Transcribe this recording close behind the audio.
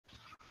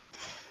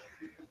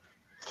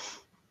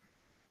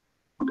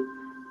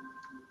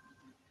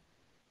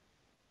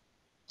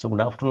So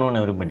good afternoon,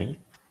 everybody.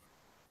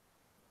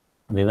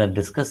 We were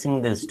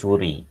discussing the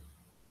story,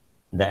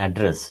 the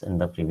address in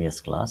the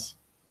previous class.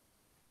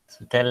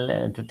 So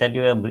to tell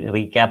you a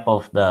recap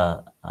of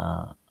the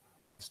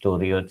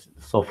story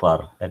so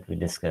far that we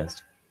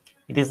discussed.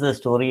 It is the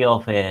story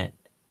of a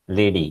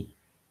lady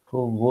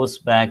who goes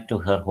back to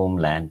her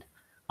homeland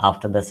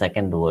after the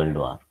Second World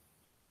War.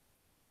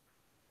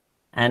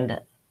 And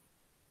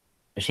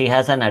she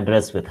has an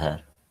address with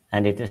her.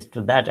 And it is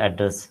to that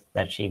address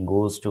that she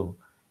goes to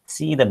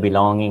see the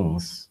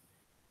belongings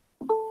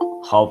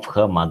of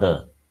her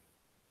mother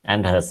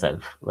and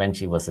herself when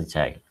she was a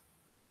child.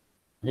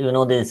 You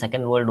know, the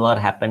Second World War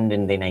happened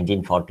in the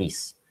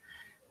 1940s.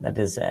 That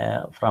is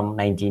from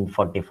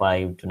 1945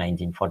 to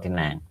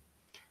 1949.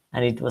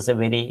 And it was a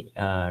very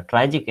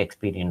tragic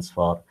experience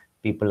for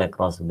people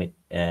across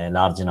a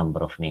large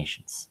number of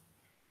nations.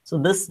 So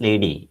this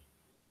lady,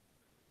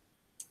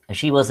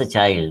 she was a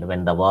child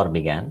when the war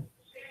began.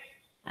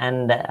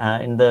 And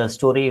in the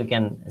story, you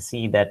can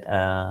see that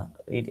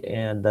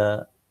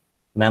the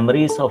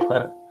memories of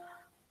her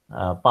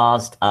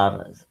past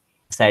are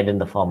said in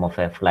the form of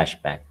a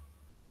flashback.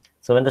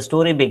 So when the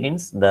story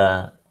begins,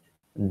 the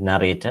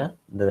narrator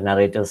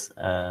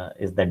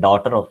is the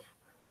daughter of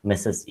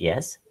Mrs.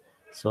 Yes.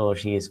 So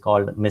she is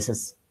called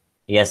Mrs.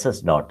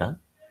 Yes's daughter.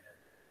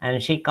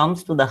 And she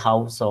comes to the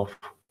house of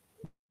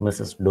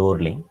Mrs.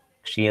 Dorling.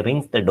 She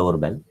rings the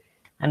doorbell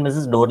and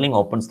Mrs. Dorling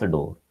opens the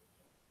door.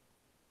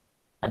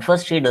 At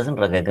first, she doesn't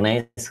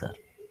recognize her.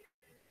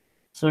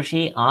 So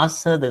she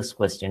asks her this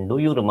question, "Do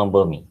you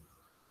remember me?"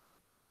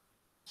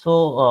 So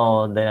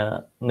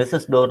the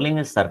Mrs. Dorling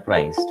is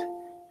surprised,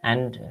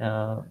 and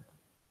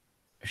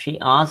she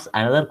asks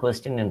another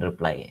question in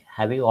reply,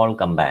 "Have you all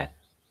come back?"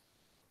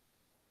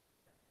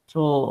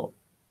 So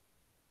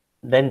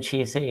then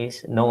she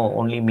says, "No,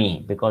 only me,"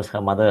 because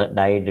her mother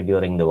died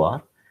during the war.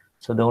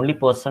 So the only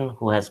person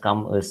who has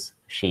come is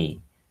she,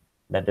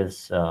 that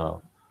is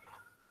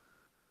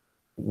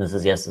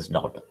Mrs. Yes's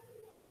daughter.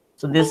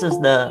 So this is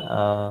the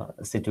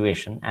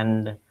situation,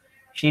 and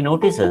she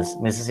notices,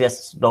 Mrs.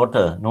 Yes's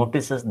daughter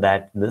notices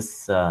that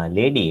this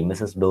lady,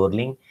 Mrs.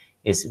 Dorling,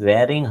 is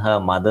wearing her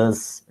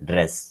mother's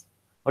dress.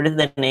 What is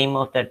the name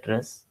of that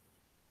dress?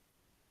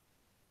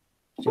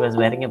 She was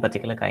wearing a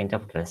particular kind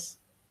of dress.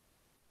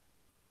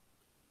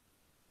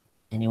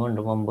 Anyone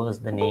remembers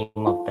the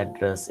name of that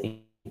dress?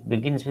 It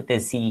begins with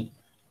a C.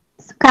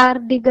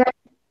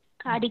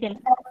 Cardigan.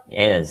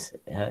 Yes,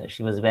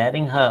 she was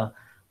wearing her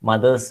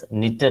mother's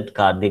knitted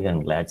cardigan.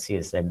 Glad she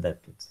said that.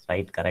 It's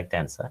right, correct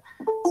answer.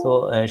 So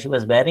she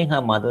was wearing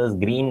her mother's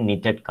green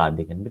knitted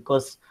cardigan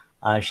because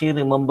she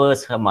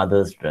remembers her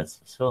mother's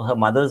dress. So her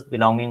mother's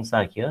belongings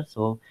are here.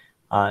 So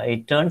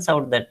it turns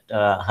out that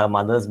her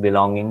mother's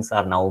belongings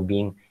are now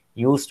being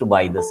used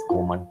by this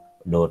woman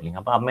ഡോർലിംഗ്.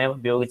 അപ്പൊ അമ്മ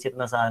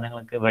ഉപയോഗിച്ചിരുന്ന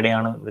സാധനങ്ങളൊക്കെ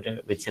ഇവിടെയാണ് ഇവർ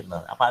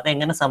വെച്ചിരുന്നത്. അപ്പൊ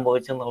അതെങ്ങനെ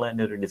സംഭവിച്ചു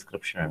എന്നുള്ളതിന്റെ ഒരു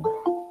ഡിസ്ക്രിപ്ഷൻ ഉണ്ട്.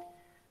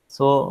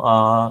 So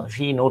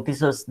she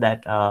notices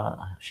that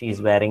she is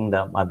wearing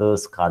the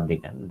mother's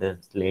cardigan.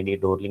 This lady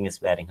Dorling is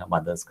wearing her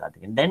mother's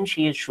cardigan. Then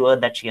she is sure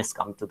that she has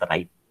come to the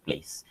right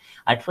place.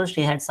 At first,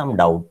 she had some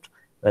doubt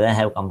whether I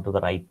have come to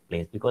the right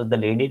place because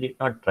the lady did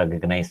not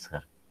recognize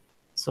her.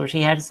 So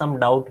she had some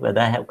doubt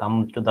whether I have come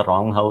to the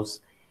wrong house.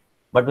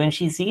 But when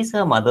she sees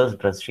her mother's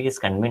dress, she is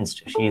convinced,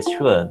 she is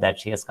sure that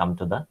she has come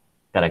to the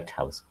correct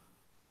house.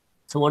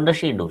 So what does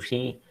she do?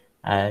 She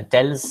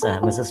tells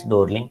Mrs.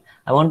 Dorling,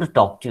 "I want to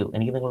talk to you."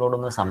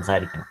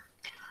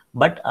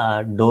 But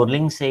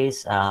Dorling says,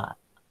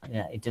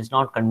 "Yeah, it is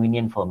not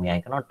convenient for me. I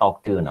cannot talk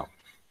to you now.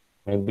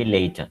 Maybe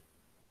later.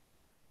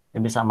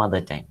 Maybe some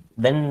other time."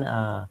 Then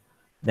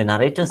the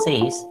narrator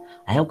says,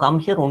 "I have come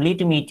here only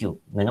to meet you.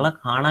 നിങ്ങളെ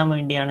കാണാൻ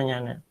വേണ്ടിയാണ്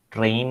ഞാൻ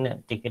train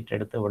ticket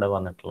എടുത്ത് ഇവിടെ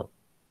വന്നിട്ടുള്ളത്."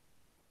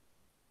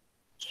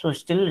 So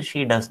still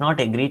she does not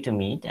agree to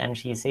meet, and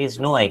she says,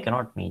 "No, I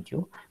cannot meet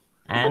you."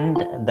 And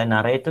the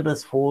narrator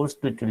is forced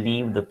to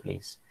leave the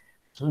place.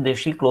 So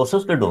she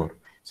closes the door.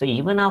 So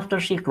even after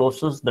she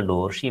closes the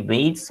door, she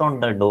waits on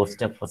the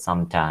doorstep for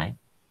some time,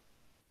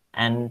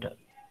 and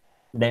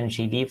then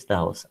she leaves the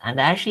house. And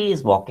as she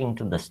is walking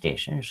to the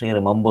station, she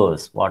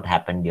remembers what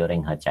happened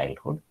during her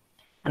childhood.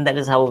 And that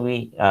is how we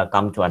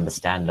come to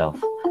understand of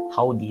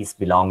how these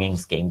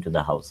belongings came to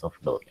the house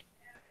of Dorling.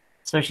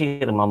 So she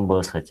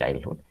remembers her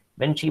childhood.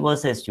 When she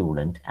was a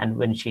student and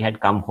when she had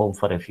come home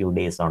for a few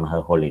days on her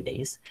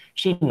holidays,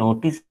 she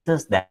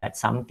notices that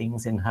some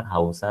things in her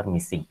house are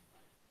missing.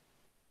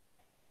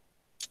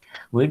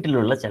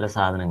 വീട്ടിലുള്ള ചില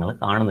സാധനങ്ങൾ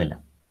കാണുന്നില്ല.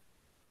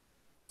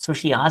 So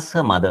she asks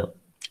her mother,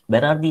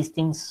 "Where are these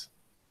things?"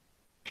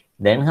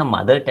 Then her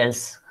mother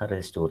tells her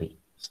a story.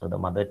 So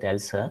the mother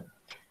tells her,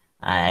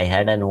 "I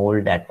had an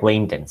old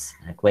acquaintance."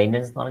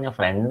 Acquaintance എന്ന് പറഞ്ഞാൽ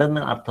front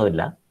എന്ന്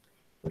അർത്ഥമില്ല,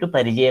 ഒരു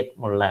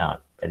പരിചയമുള്ള ആൾ,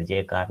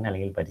 പരിചയക്കാരൻ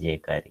അല്ലെങ്കിൽ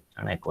പരിചയക്കാരി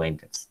ആണ്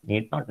acquaintance.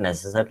 Need not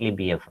necessarily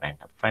be a friend.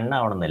 Friend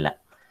ആവണമെന്നില്ല.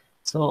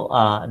 So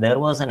there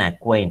was an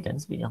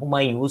acquaintance whom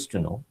I used to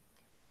know.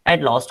 I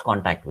had lost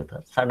contact with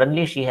her.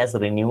 Suddenly she has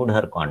renewed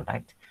her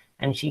contact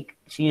and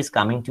she is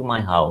coming to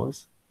my house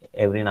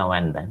every now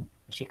and then.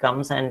 She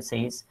comes and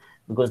says,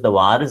 because the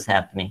war is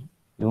happening,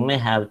 you may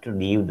have to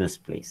leave this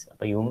place.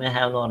 അപ്പോൾ you may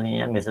have എന്ന് പറഞ്ഞു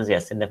കഴിഞ്ഞാൽ Mrs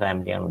യെസിൻ്റെ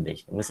ഫാമിലിയാണ്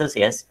ഉദ്ദേശിക്കുന്നത്. Mrs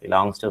yes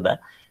belongs to the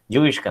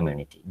Jewish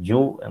community.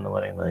 ജൂ എന്ന്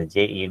പറയുന്നത്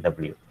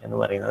JEW എന്ന്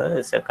പറയുന്നത്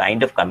it's A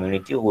kind of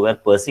community who were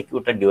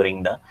persecuted during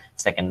the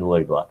Second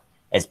World War,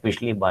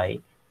 especially by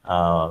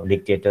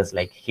dictators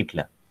like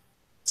Hitler.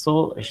 So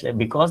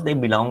because they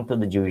belong to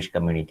the Jewish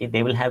community,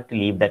 they will have to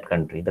leave that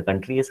country. The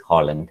country is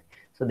Holland.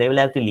 So they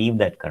will have to leave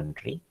that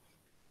country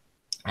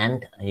and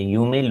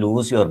you may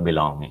lose your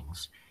belongings.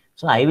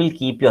 So I will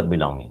keep your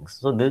belongings.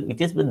 So it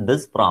is with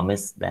this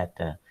promise that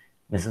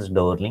Mrs.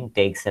 Dorling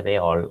takes away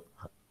all.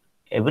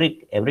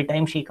 Every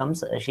time she comes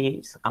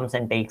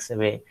and takes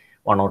away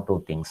one or two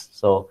things.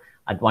 So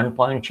at one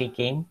point she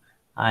came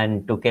and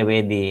took away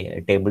the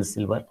table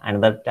silver.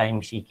 Another time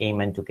she came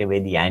and took away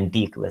the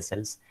antique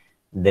vessels.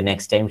 The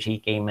next time she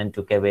came and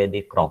took away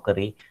the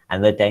crockery.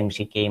 Another time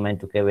she came and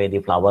took away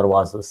the flower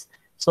vases.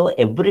 So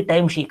every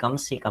time she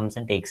comes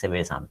and takes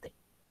away something.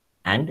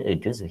 And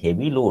it is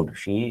heavy load.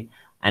 She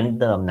and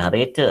the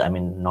narrator, I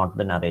mean, not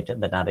the narrator,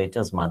 the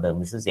narrator's mother,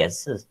 Mrs.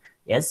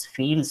 S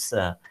feels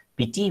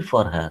pity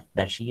for her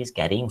that she is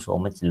carrying so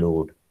much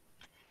load.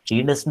 She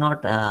does not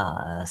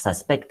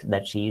suspect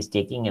that she is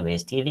taking away,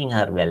 stealing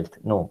her wealth.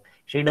 No,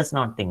 she does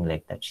not think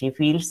like that. She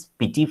feels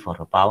pity for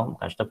her. പാവം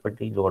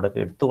കഷ്ടപ്പെട്ട് ഈ ലോഡൊക്കെ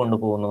എടുത്തുകൊണ്ട്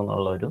പോകുന്നു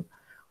എന്നുള്ള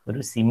ഒരു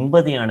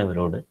സിമ്പതിയാണ്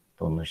ഇവരോട്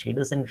തോന്നുന്നത്. She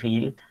doesn't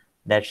feel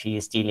that she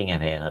is stealing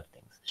away her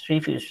things. She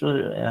feels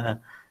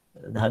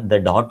the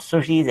daughter, so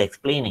she is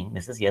explaining,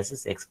 Mrs. Yes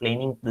is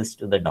explaining this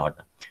to the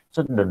daughter. So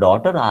the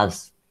daughter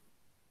asks,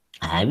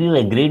 have you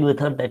agreed with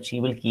her that she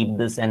will keep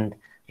this and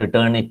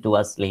return it to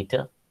us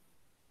later?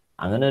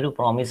 അങ്ങനെ ഒരു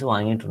promise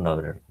വാങ്ങിയിട്ടുണ്ട്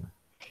അവരുടെ അടുത്ത്.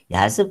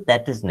 As if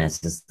that is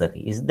necessary.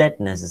 Is that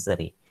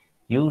necessary?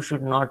 You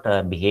should not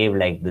behave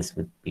like this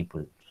with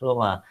people. So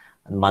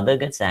mother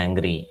gets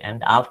angry, and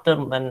after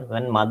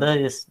when mother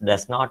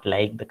does not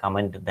like the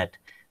comment that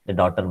the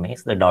daughter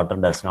makes, the daughter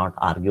does not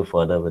argue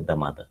further with the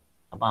mother.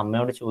 അപ്പം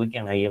അമ്മയോട്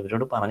ചോദിക്കുകയാണ്,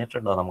 ഇവരോട്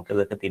പറഞ്ഞിട്ടുണ്ടോ നമുക്ക്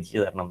ഇതൊക്കെ തിരിച്ചു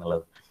തരണം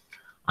എന്നുള്ളത്.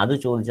 അത്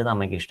ചോദിച്ചത്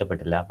അമ്മയ്ക്ക്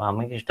ഇഷ്ടപ്പെട്ടില്ല. അപ്പം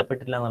അമ്മയ്ക്ക്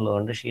ഇഷ്ടപ്പെട്ടില്ല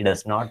എന്നുള്ളതുകൊണ്ട് she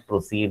does not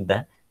proceed the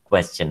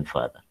question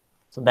further.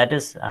 So that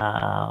is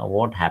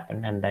what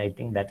happened, and I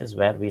think that is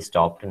where we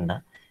stopped in the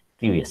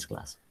previous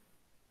class.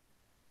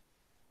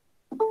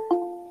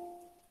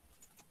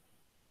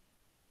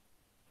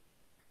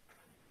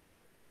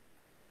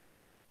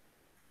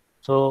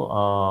 So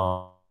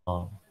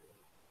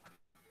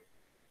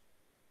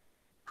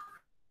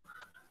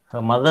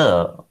her mother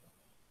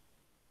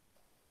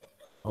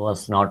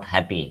was not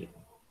happy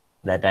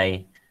that I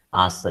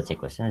asked such a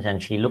question, and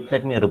she looked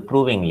at me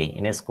reprovingly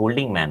in a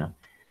scolding manner.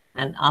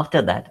 And after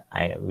that,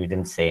 we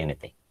didn't say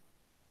anything.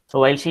 So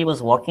while she was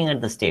walking at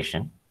the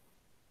station,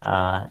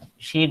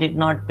 she did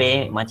not pay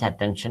much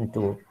attention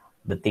to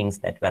the things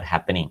that were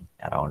happening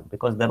around,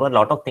 because there were a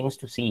lot of things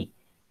to see.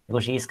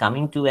 Because she is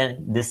coming to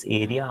this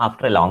area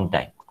after a long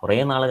time. കുറേ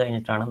നാൾ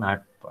കഴിഞ്ഞിട്ടാണ്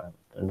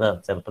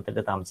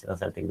ചെറുപ്പത്തിൽ താമസിക്കുന്ന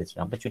സ്ഥലത്തേക്ക്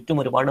തിരിച്ചത്. അപ്പോൾ ചുറ്റും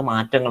ഒരുപാട്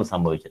മാറ്റങ്ങൾ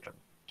സംഭവിച്ചിട്ടുണ്ട്.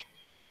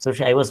 So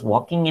I was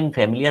walking in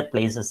familiar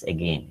places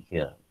again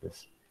here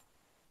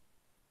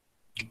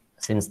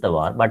since the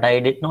war, but I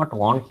did not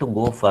want to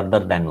go further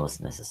than was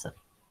necessary.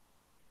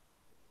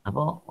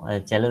 അപ്പോൾ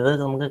ചിലത്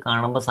നമുക്ക്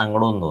കാണുമ്പോൾ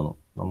സങ്കടവും തോന്നും,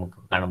 നമുക്ക്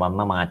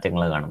വന്ന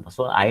മാറ്റങ്ങൾ കാണുമ്പോൾ.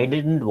 So I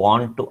didn't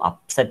want to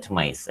upset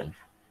my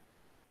self.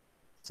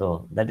 So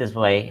that is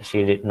why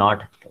she did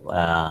not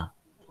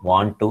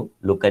want to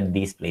look at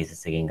these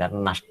places again.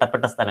 കാരണം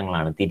നഷ്ടപ്പെട്ട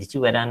സ്ഥലങ്ങളാണ്, തിരിച്ചു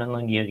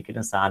വരാനൊന്നും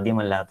ഒരിക്കലും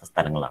സാധ്യമല്ലാത്ത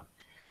സ്ഥലങ്ങളാണ്.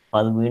 അപ്പോൾ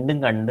അത് വീണ്ടും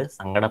കണ്ട്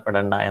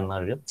സങ്കടപ്പെടേണ്ട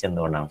എന്നൊരു ചിന്ത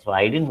കൊണ്ടാണ്. So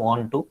I didn't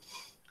want to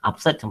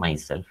upset my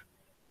self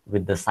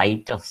with the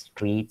sight of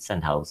streets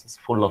and houses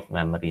full of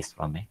memories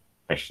from a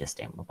precious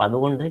time. അപ്പോൾ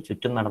അതുകൊണ്ട്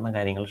ചുറ്റും നടന്ന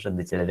കാര്യങ്ങൾ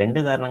ശ്രദ്ധിച്ചത് രണ്ട്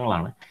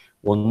കാരണങ്ങളാണ്.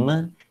 ഒന്ന്,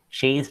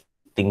 she is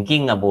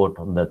thinking about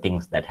the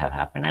things that have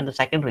happened, and the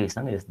second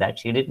reason is that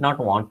she did not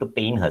want to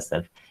pain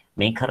herself,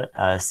 make her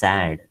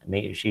sad.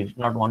 She did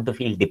not want to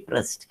feel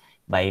depressed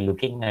by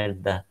looking at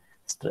the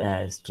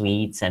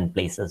streets and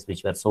places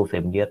which were so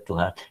familiar to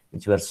her,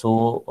 which were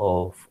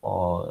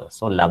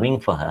so loving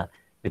for her,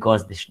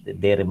 because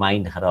they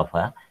remind her of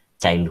her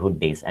childhood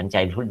days, and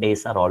childhood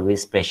days are always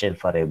special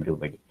for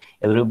everybody.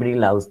 Everybody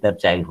loves their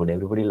childhood,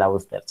 everybody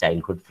loves their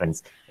childhood friends,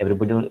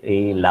 everybody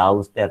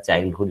loves their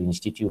childhood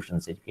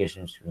institutions, education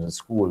institutions,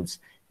 schools,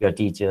 your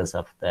teachers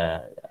of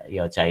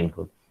your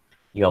childhood,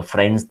 your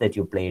friends that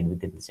you played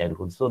with in the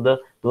childhood. So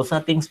those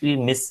are things we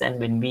miss, and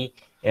when we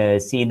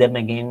see them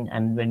again,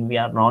 and when we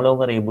are no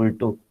longer able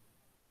to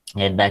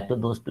get back to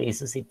those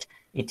places,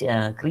 it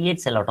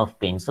creates a lot of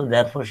pain. So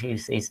therefore she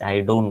says,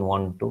 I don't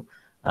want to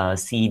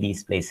see these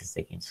places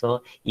again. So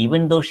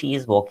even though she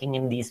is walking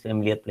in these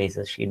familiar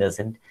places, she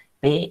doesn't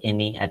pay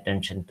any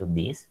attention to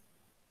these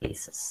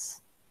places.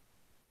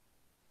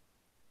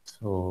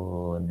 So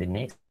the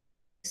next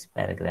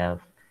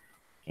paragraph,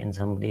 can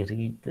somebody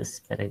read this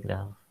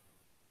paragraph?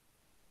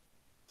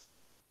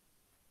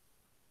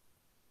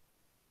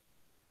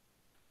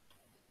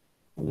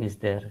 Who is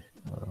there?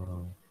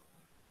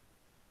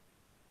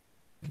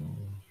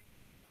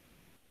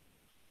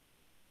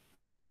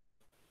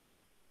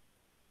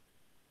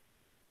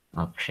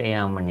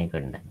 Akshaya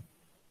Manikandan.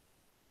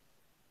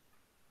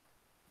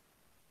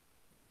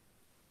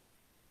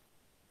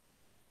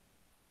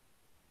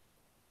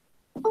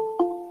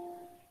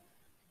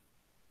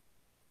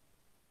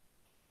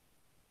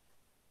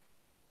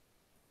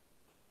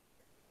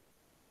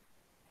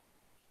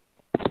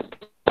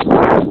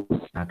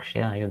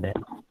 Akshay, are you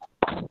there?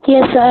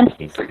 Yes, sir.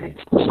 Please say.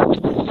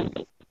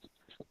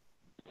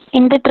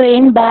 In the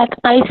train back,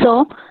 I saw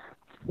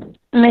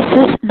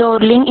Mrs.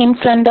 Dorling in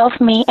front of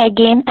me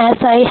again as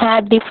I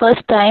had the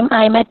first time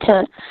I met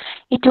her.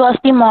 It was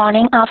the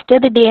morning after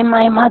the day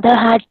my mother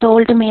had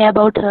told me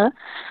about her.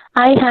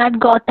 I had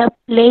got up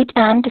late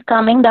and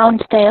coming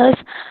downstairs,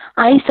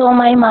 I saw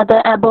my mother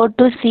about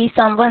to see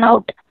someone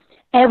out.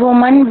 A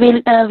woman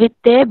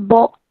with a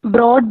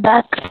broad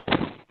back.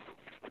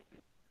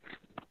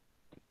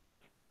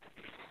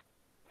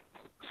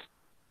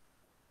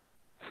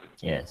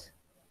 Yes.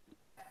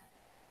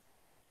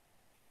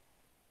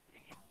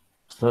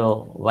 So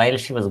while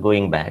she was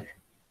going back,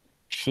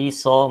 she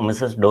saw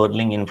Mrs.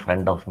 Dorling in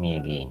front of me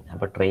again.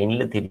 അപ്പോൾ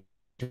ട്രെയിനിൽ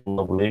തിരിച്ചു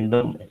പോകുമ്പോൾ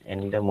വീണ്ടും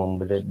എൻ്റെ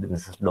മുമ്പിൽ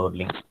Mrs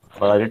ഡോർലിംഗ്.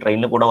 അപ്പോൾ അവർ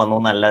ട്രെയിനിൽ കൂടെ വന്നു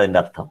എന്നല്ല അതിൻ്റെ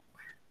അർത്ഥം.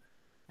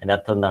 അതിൻ്റെ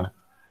അർത്ഥം എന്താണ്?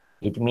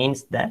 ഇറ്റ്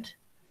മീൻസ് ദാറ്റ്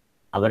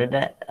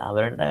അവരുടെ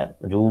അവരുടെ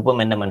രൂപം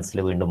എൻ്റെ മനസ്സിൽ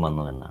വീണ്ടും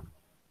വന്നു എന്നാണ്.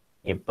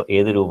 ഇപ്പം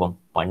ഏത് രൂപം?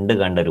 പണ്ട്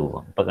കണ്ട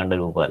രൂപം. ഇപ്പം കണ്ട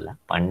രൂപമല്ല,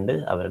 പണ്ട്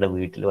അവരുടെ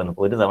വീട്ടിൽ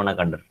വന്നപ്പോൾ ഒരു തവണ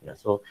കണ്ടിട്ടില്ല.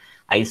 So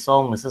I so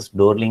Mrs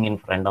ഡോർലിംഗ് in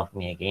front of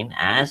me again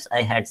as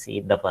I had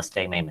seen the first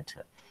time I met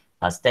Har.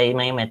 First time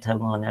I met Har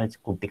എന്ന് പറഞ്ഞാൽ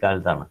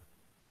കുട്ടിക്കാലത്താണ്.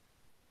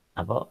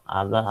 അപ്പോൾ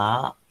അത് ആ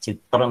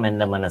ചിത്രം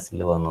എൻ്റെ മനസ്സിൽ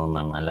വന്നു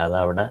എന്നാണ്. അല്ലാതെ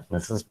അവിടെ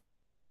മിസ്സസ്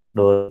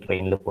ഡോർ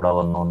ട്രെയിനിൽ കൂടെ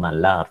വന്നു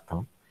എന്നല്ല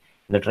അർത്ഥം.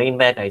 In the train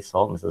back, I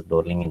saw Mrs.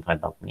 Dorling in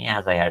front of me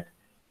as I had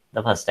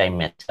the first time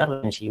met her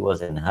when she was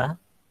in her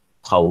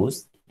house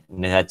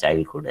in her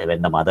childhood,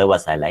 when the mother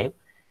was alive.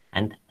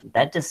 And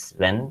that is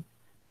when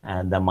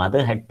the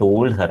mother had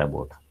told her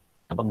about her.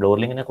 അപ്പം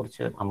ഡോർലിങ്ങിനെ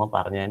കുറിച്ച് അമ്മ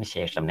പറഞ്ഞതിന്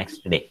ശേഷം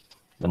next day,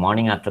 the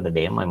morning after the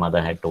day, my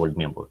mother had told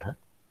me about her.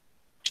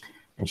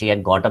 And she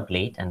had got up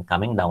late and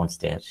coming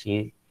downstairs, she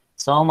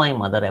saw my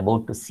mother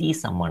about to see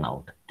someone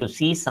out. To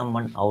see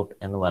someone out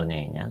എന്ന് പറഞ്ഞു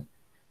കഴിഞ്ഞാൽ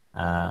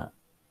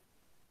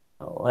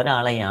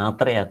ഒരാളെ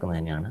യാത്രയാക്കുന്നത്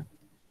തന്നെയാണ്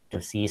to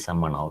see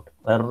someone out.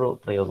 വേറൊരു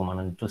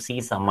പ്രയോഗമാണ് to see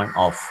someone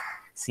of.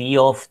 See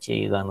of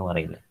ചെയ്യുക എന്ന്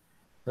പറയില്ല.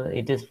 So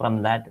it is from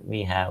that we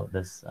have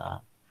this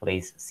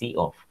phrase see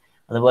of.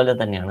 അതുപോലെ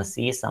തന്നെയാണ്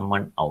സീ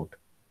സമ്മൺ ഔട്ട്.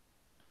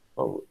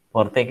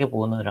 പുറത്തേക്ക്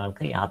പോകുന്ന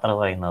ഒരാൾക്ക് യാത്ര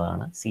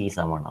പറയുന്നതാണ് see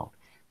someone out.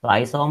 So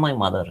I so my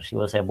mother, she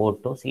was about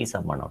to see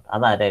someone out.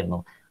 അതാരായിരുന്നു?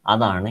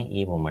 അതാണ്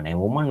ഈ woman. A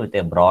woman with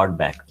a broad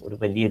back, ഒരു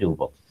വലിയ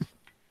രൂപം.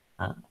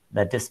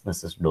 That is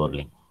Mrs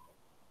ഡോർലിംഗ്.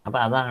 അപ്പം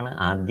അതാണ്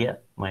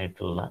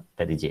ആദ്യമായിട്ടുള്ള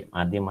പരിചയം,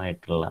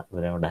 ആദ്യമായിട്ടുള്ള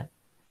ഇവരുടെ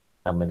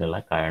തമ്മിലുള്ള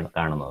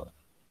കാണുന്നത്.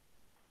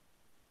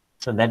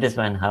 So that is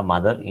when her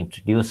mother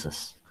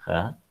introduces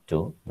her to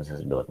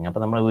Mrs ഡോർലിംഗ്.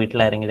 അപ്പോൾ നമ്മൾ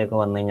വീട്ടിൽ ആരെങ്കിലുമൊക്കെ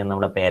വന്നു കഴിഞ്ഞാൽ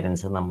നമ്മുടെ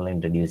പേരൻസ് നമ്മൾ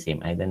ഇൻട്രൊഡ്യൂസ്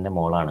ചെയ്യും. ഇതെൻ്റെ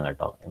മോളാണ്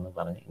കേട്ടോ എന്ന്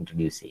പറഞ്ഞ്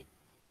ഇൻട്രൊഡ്യൂസ് ചെയ്യും.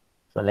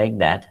 So like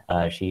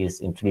that she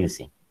is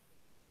introducing.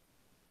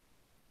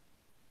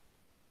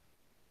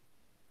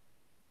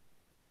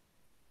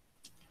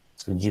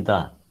 Sujitha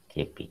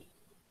K P.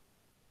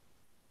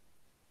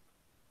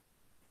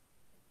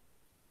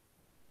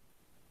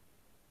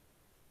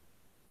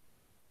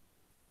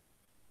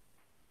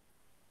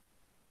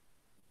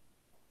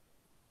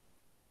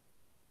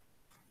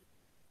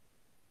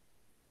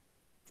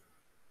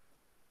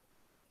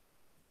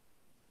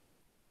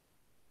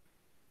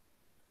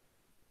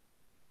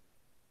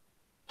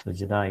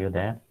 Sujita, are you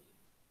there?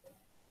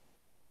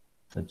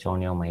 Switch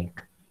on your mic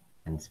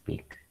and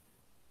speak.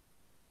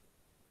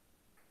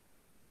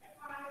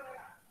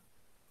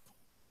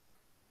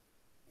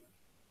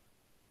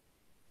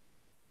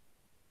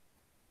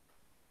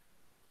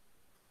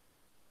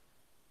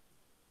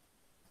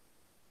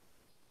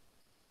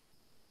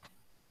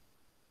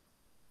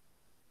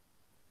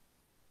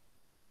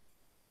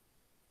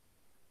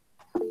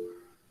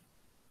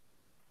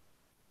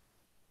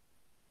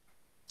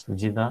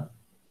 Sujita?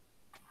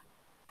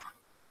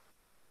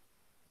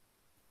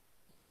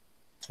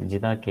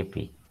 Sujita KP.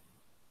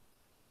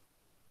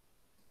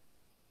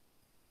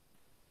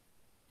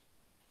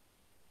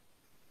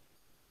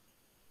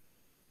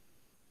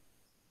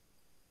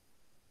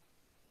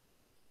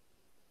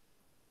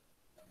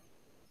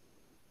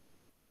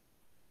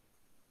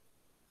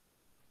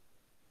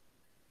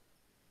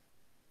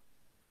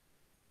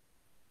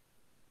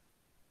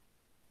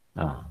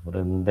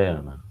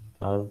 വൃന്ദയാണ്.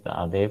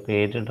 അതേ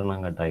പേരിടണം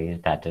കേട്ടോ. ഈ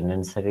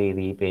അറ്റൻഡൻസ് ഒക്കെ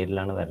ഈ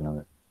പേരിലാണ്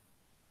വരുന്നത്.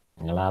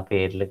 നിങ്ങൾ ആ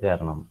പേരിൽ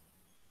കയറണം.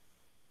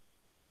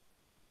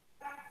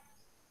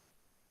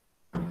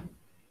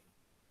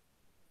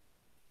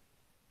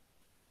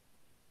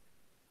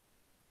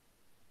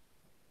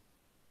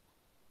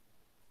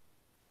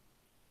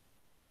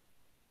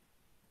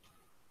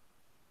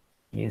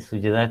 ഈ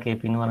സുജിത കെ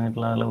പി എന്ന്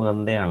പറഞ്ഞിട്ടുള്ള ആൾ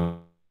വൃന്ദയാണ്.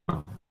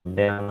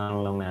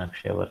 വൃന്ദയാണെന്നാണല്ലോ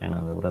അക്ഷയ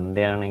പറയണത്.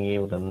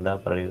 വൃന്ദയാണെങ്കിൽ വൃന്ദ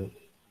പറയൂ.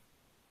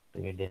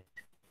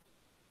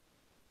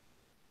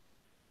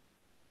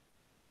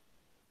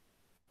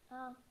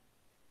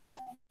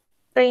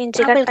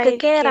 റേഞ്ച്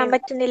കേറാൻ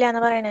പറ്റുന്നില്ല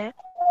എന്ന് പറയണേ.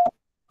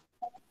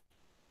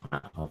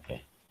 Okay.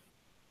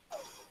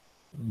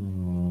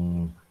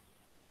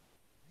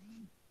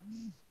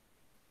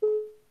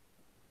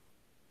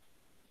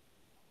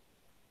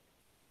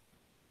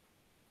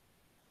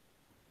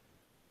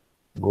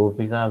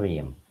 Gopika V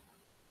M.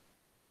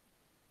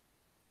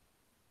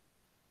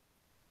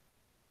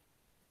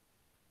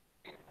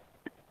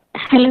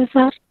 Hello,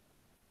 sir.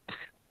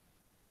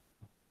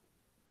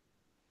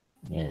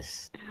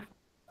 Yes.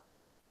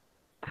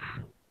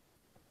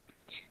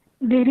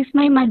 There is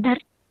my mother.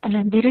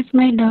 There is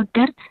my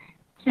daughter,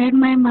 said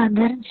my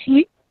mother. She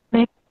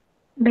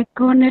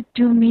beckoned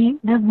to me.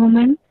 The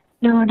woman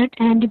nodded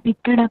and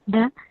picked up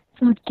the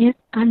suitcase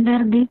under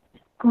the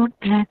coat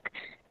rack.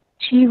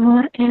 She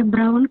wore a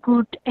brown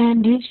coat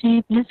and a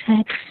shapeless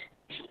hat.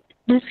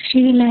 Does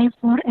she live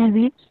far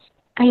away?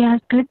 I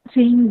asked,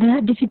 seeing the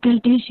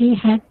difficulty she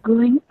had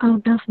going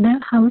out of the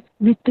house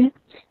with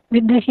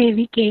the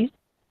heavy case.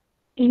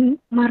 In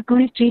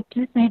Marconi Street,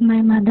 said my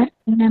mother,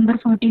 number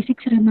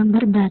 46,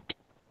 remember that.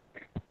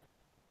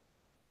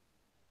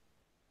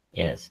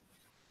 Yes.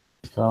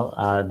 So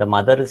the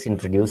mother is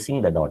introducing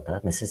the daughter.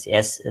 Mrs.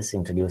 S is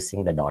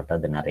introducing the daughter,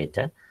 the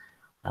narrator.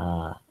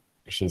 Uh,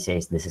 she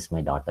says, "This is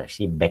my daughter."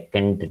 She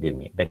beckoned to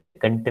me.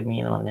 Beckoned to me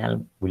എന്ന് പറഞ്ഞാൽ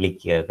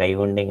വിളിക്കുക,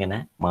 കൈകൊണ്ട് ഇങ്ങനെ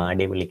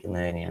മാടി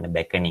വിളിക്കുന്നതിനെയാണ്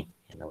beckoning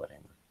എന്ന് പറയുന്നത്.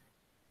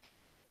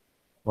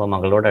 അപ്പോൾ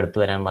മകളോട് അടുത്ത്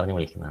വരാൻ പറഞ്ഞ്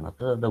വിളിക്കുന്നതാണ്.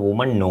 അപ്പോൾ the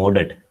woman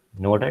nodded.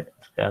 Nodded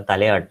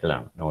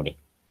തലയാട്ടലാണ്, Noddy,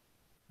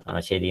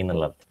 ശരി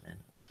എന്നുള്ള അർത്ഥത്തിലാണ്.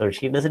 So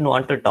she doesn't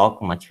want to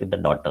talk much with the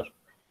daughter.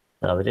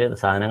 അവർ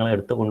സാധനങ്ങൾ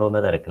എടുത്തു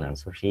കൊണ്ടുപോകുന്ന തിരക്കിലാണ്.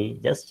 So she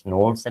just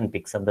notes and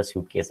pics up the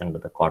suit case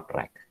under the coat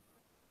rack.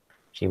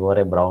 She war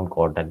A brown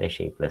coat and A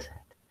ഷേപ്ലെസ്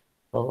hat.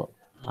 So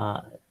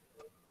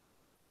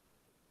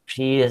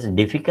she has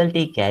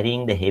difficulty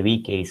carrying the heavy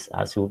case. ആ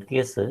suit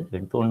case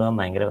എടുത്തു കൊണ്ടുപോകാൻ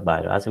ഭയങ്കര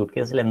ഭാരം. ആ suit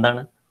കേസിൽ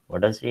എന്താണ്?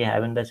 What does she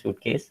have in the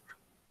suit case?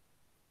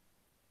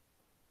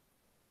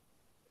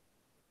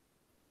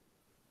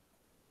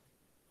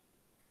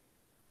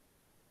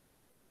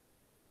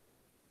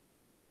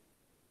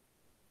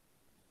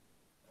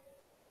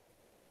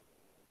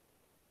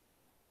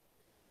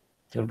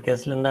 Suit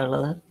കേസിൽ എന്താ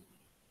ഉള്ളത്?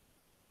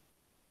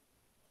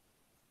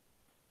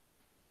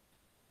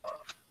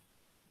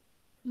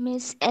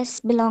 Miss S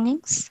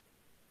belongings.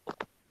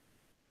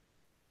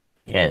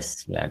 Yes,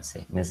 let's say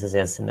Mrs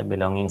എസിൻ്റെ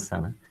ബിലോങ്ങിങ്സ്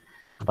ആണ്.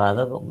 അപ്പോൾ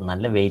അത്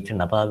നല്ല വെയിറ്റ്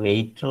ഉണ്ട്. അപ്പോൾ ആ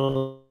വെയിറ്റ്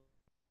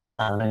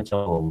സാധനം വെച്ച്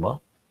പോകുമ്പോൾ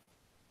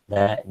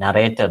the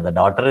narrator, the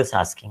daughter is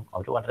asking,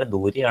 അവർ വളരെ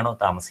ദൂരെയാണോ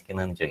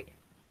താമസിക്കുന്നതെന്ന് ചോദിക്കും.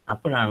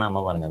 അപ്പോഴാണ്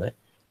അമ്മ പറഞ്ഞത്,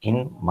 in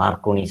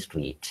Marconi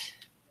street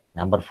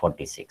number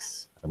 46,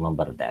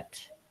 remember that.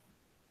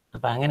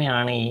 അപ്പം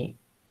അങ്ങനെയാണ് ഈ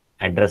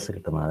അഡ്രസ്സ്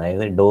കിട്ടുന്നത്.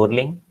 അതായത്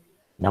ഡോർലിംഗ്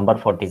നമ്പർ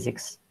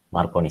 46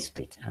 മാർക്കോണി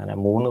സ്ട്രീറ്റ്. അങ്ങനെ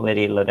 3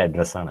 വരെയുള്ള ഒരു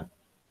അഡ്രസ്സാണ്.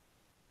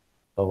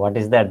 അപ്പോൾ വാട്ട്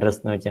ഈസ് ദ അഡ്രസ്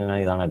എന്ന് വെച്ച് കഴിഞ്ഞാൽ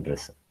ഇതാണ്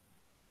address.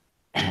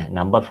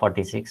 Number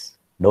 46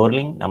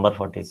 ഡോർലിംഗ്, number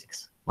 46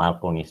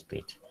 Marconi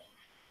street.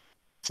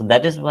 So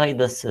that is why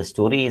this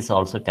story is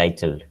also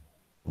titled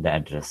The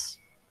Address.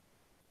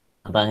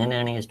 അപ്പോൾ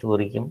അങ്ങനെയാണ് ഈ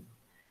സ്റ്റോറിക്കും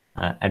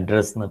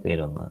അഡ്രസ് എന്ന്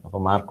പേര് വന്നത്.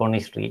 അപ്പോൾ മാർക്കോണി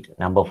സ്ട്രീറ്റ്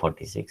നമ്പർ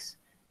 46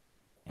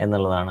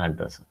 എന്നുള്ളതാണ്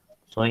അഡ്രസ്സ്.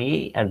 സോ ഈ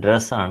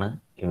അഡ്രസ്സാണ്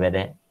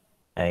ഇവരെ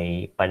ഈ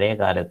പഴയ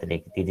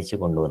കാലത്തിലേക്ക് തിരിച്ചു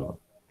കൊണ്ടുവന്നത്.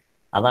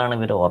 അതാണ്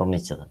ഇവർ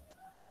ഓർമ്മിച്ചത്.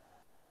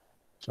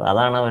 സോ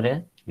അതാണ് അവർ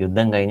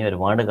യുദ്ധം കഴിഞ്ഞ്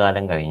ഒരുപാട്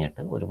കാലം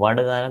കഴിഞ്ഞിട്ട്,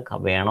 ഒരുപാട് കാലം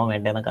വേണോ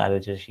വേണ്ടതെന്നൊക്കെ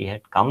ആലോചിച്ച് she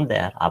had come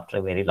there after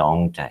A very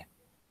long time.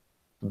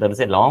 There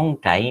is a long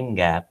time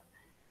gap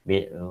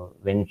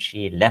when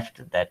she left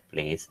that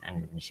place and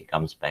when she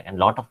comes back, and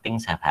a lot of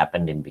things have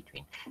happened in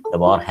between. The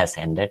war has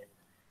ended,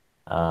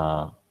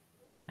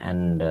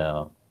 and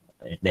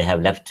they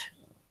have left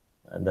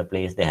the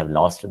place. They have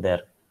lost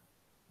their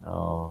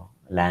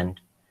land,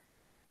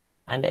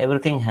 and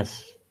everything has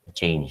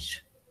changed.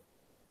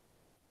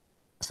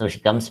 So she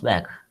comes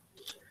back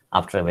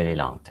after a very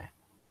long time.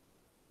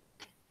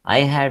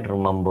 I had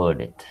remembered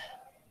it.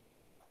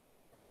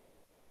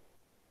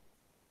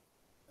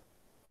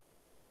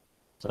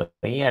 So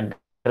ഈ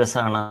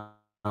അഡ്രസ്സാണ്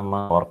അമ്മ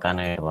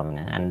ഓർക്കാനായിട്ട്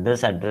പറഞ്ഞത്. And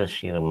this address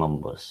she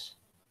remembers.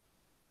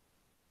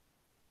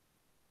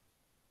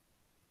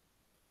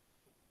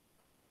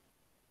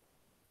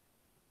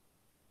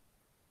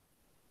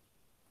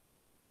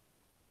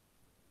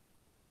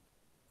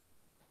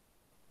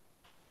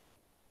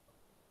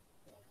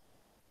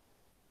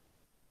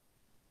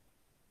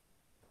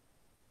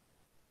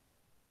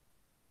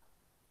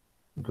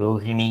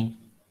 Rohini.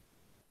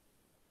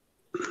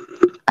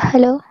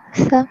 Hello,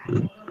 sir.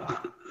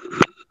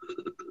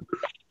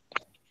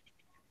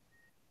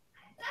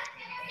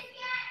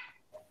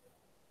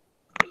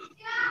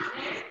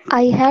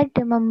 I had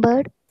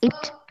remembered it,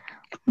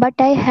 but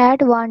I had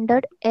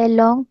wandered a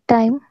long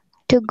time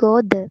to go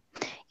there.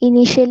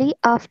 Initially,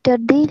 after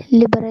the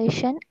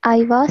liberation, I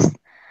was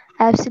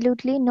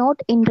absolutely not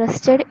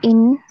interested in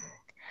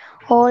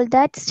all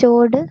that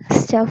stored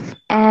stuff,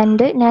 and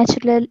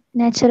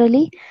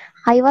naturally,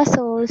 I was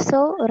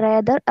also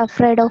rather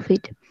afraid of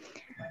it.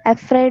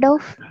 Afraid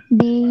of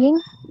being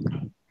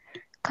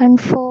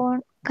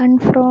confronted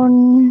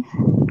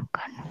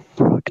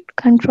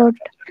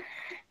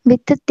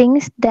with the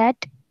things that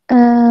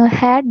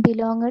had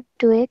belonged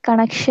to a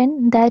connection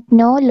that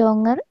no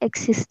longer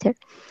existed,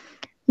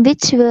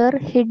 which were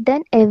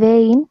hidden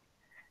away in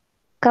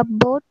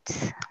cupboards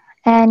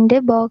and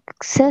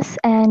boxes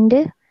and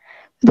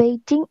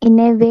waiting in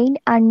a vain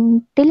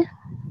until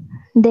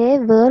they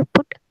were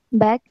put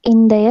back in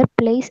their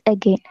place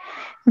again,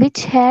 which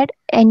had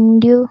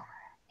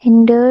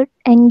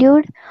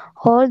endured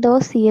all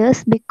those years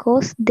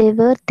because they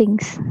were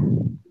things.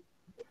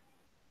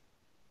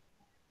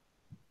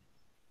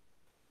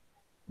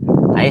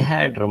 I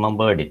had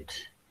remembered it.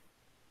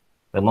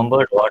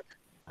 Remembered what?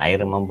 I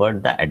remembered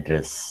the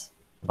address.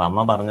 അപ്പം അമ്മ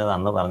പറഞ്ഞത്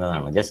അന്ന്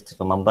പറഞ്ഞതാണ്. Just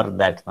remember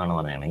that എന്നാണ്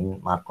പറയുന്നത്. In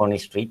Marconi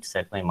street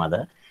set my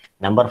mother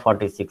number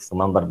 46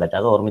 remember that.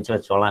 അത് ഓർമ്മിച്ച്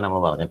വെച്ചോളാൻ അമ്മ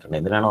പറഞ്ഞിട്ടുണ്ട്.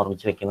 എന്തിനാണ്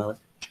ഓർമ്മിച്ച് വെക്കുന്നത്?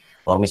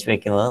 ഓർമ്മിച്ച്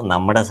വെക്കുന്നത്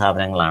നമ്മുടെ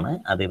സാധനങ്ങളാണ്,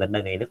 അത്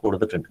ഇവരുടെ കയ്യിൽ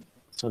കൊടുത്തിട്ടുണ്ട്.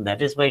 So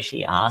that is why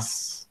she as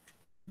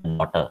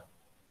daughter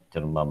to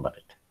remember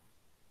it.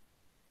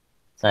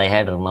 So I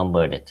had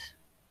remembered it.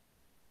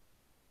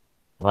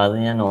 അപ്പോൾ അത്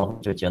ഞാൻ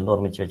ഓർമ്മിച്ച് വെച്ചു. എന്ത്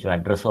ഓർമ്മിച്ച് വെച്ചു?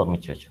 അഡ്രസ്സ്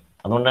ഓർമ്മിച്ച് വെച്ചു.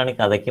 അതുകൊണ്ടാണ് ഈ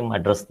കഥയ്ക്കും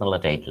അഡ്രസ്സ് എന്നുള്ള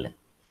title.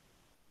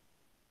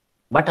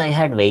 But I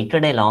had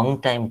weighted A long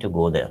time to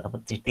go there. അപ്പോൾ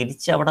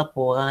തിരിച്ചവിടെ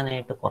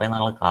പോകാനായിട്ട് കുറേ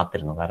നാൾ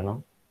കാത്തിരുന്നു. കാരണം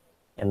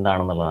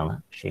എന്താണെന്നുള്ളതാണ്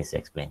she's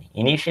explaining.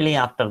 Initially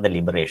after the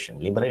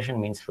liberation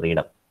means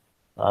freedom.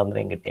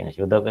 സ്വാതന്ത്ര്യം കിട്ടിയതിന്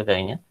ശേഷം, യുദ്ധമൊക്കെ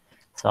കഴിഞ്ഞ്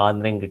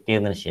സ്വാതന്ത്ര്യം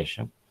കിട്ടിയതിന്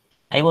ശേഷം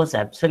I was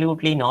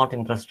absolutely not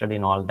interested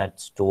in all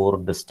that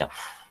stored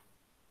stuff.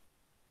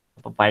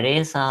 അപ്പോൾ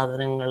പഴയ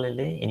സാധനങ്ങളിൽ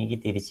എനിക്ക്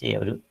തിരിച്ച്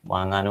ഒരു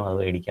വാങ്ങാനോ അത്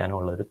മേടിക്കാനോ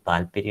ഉള്ളൊരു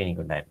താല്പര്യം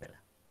എനിക്കുണ്ടായിരുന്നില്ല.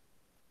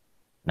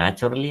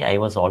 Naturally I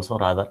was also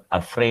rather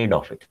afraid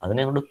of it.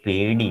 അതിനെക്കൊണ്ട്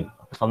പേടിയും.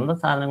 സ്വന്തം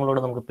സാധനങ്ങളോട്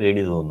നമുക്ക്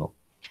പേടി തോന്നുന്നു.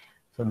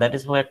 So that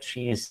is what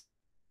she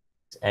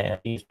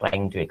is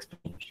trying to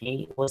explain. She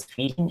was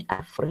feeling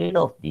afraid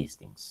of these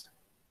things.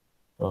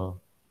 So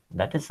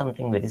that is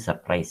something very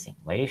surprising.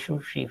 Why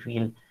should she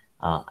feel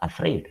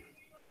afraid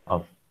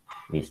of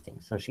these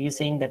things? So she is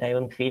saying that I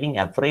am feeling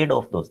afraid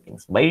of those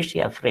things. Why is she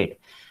afraid?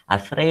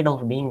 Afraid of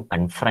being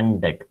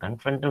confronted.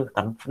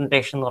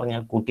 Confrontation എന്ന്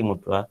പറഞ്ഞാൽ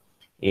കൂട്ടിമുട്ടുക,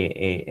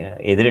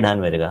 എതിരിടാൻ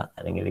വരിക,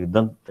 അല്ലെങ്കിൽ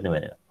യുദ്ധത്തിന്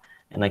വരിക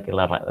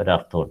എന്നൊക്കെയുള്ള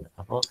ഒരർത്ഥമുണ്ട്.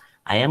 അപ്പോൾ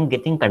I am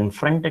getting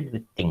confronted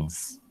with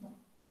things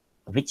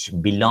which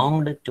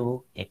belonged to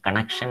A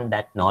connection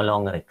that no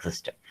longer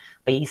existed.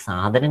 അപ്പോൾ ഈ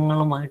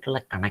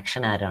സാധനങ്ങളുമായിട്ടുള്ള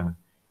കണക്ഷൻ ആരാണ്?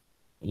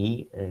 ഈ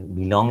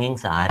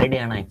ബിലോങ്ങിങ്സ്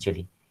ആരുടെയാണ്?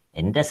 ആക്ച്വലി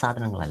എൻ്റെ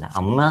സാധനങ്ങളല്ല,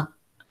 അമ്മ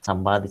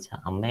സമ്പാദിച്ച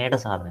അമ്മയുടെ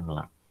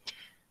സാധനങ്ങളാണ്.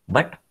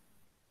 But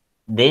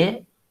they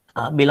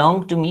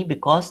belong to me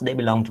because they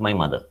belong to my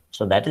mother.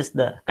 So that is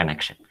the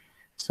connection.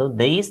 So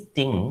these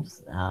things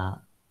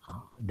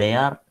they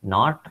are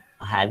not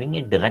having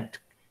A direct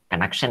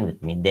connection with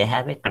me. They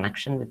have a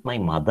connection with my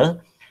mother,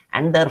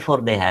 and therefore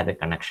they have a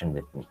connection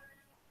with me.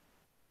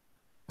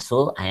 So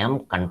I am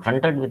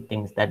confronted with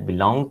things that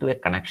belong to a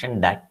connection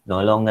that no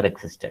longer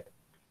existed.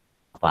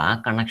 അപ്പോൾ ആ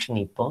connection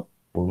ഇപ്പോൾ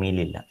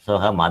ഭൂമിയിലില്ല. So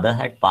her mother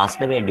had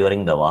passed away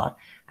during the war,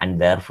 and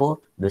therefore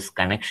this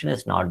connection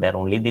is not there.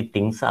 Only the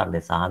things are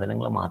there.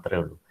 സാധനങ്ങൾ മാത്രമേ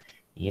ഉള്ളൂ.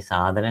 ഈ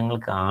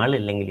സാധനങ്ങൾക്ക്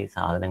ആളില്ലെങ്കിൽ ഈ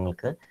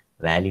സാധനങ്ങൾക്ക്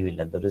വാല്യൂ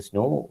ഇല്ല. There is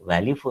no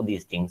value for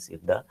these things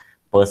if the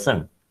person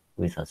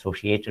who is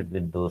associated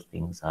with those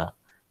things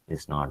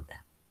is not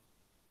there.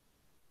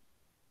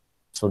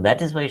 So that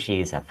is why she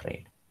is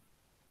afraid.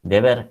 They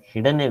were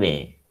hidden away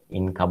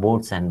in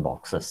cupboards and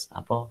boxes.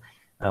 അപ്പോൾ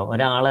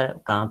ഒരാളെ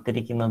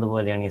കാത്തിരിക്കുന്നത്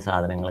പോലെയാണ് ഈ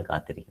സാധനങ്ങൾ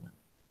കാത്തിരിക്കുന്നത്.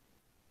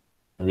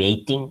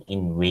 Waiting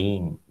in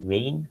vein.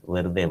 Vein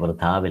വെറുതെ,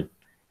 വൃഥാവിൽ.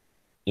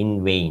 In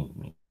vein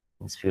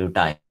means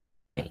futile,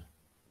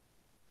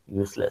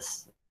 useless,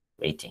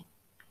 waiting.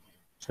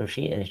 So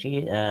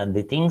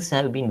the things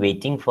have been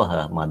waiting for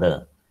her mother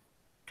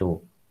to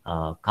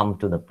come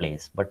to the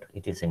place, but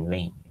it is in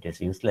vain. It is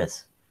useless.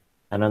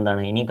 കാരണം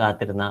എന്താണ്? ഇനി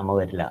കാത്തിരുന്ന അമ്മ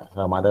വരില്ല.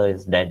 Her mother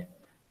is dead.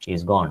 She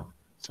is gone.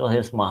 So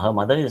her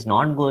mother is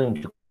not going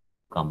to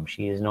come.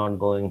 She is not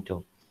going to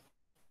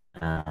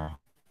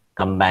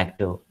come back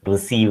to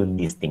receive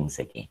these things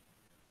again.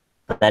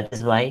 So that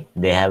is why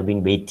they have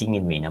been waiting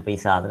in vain. അപ്പോൾ ഈ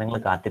സാധനങ്ങൾ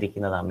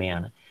കാത്തിരിക്കുന്നത്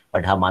അമ്മയാണ്.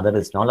 But her mother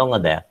is no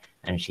longer there,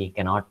 and she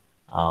cannot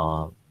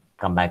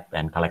come back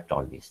and collect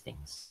all these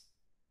things.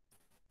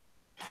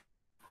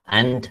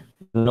 And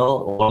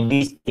all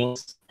these things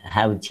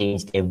have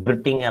changed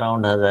everything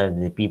around her.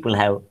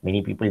 Many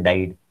people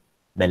died.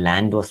 The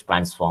land was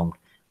transformed.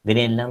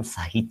 ഇതിനെല്ലാം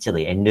സഹിച്ചത്,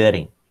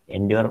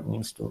 endure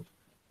means to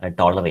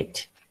tolerate,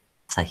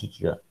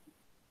 സഹിക്കുക.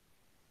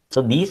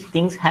 So these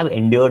things have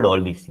endured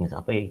all these things.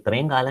 അപ്പോൾ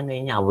ഇത്രയും കാലം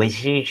കഴിഞ്ഞ്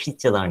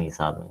അവശേഷിച്ചതാണ് ഈ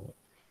സാധനങ്ങൾ.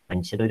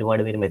 മനുഷ്യർ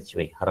ഒരുപാട് പേര്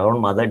മരിച്ചുപോയി. her own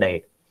mother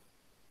died.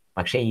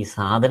 പക്ഷേ ഈ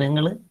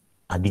സാധനങ്ങൾ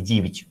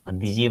അതിജീവിച്ചു.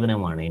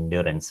 അതിജീവനമാണ്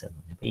എൻഡ്യൂറൻസ്.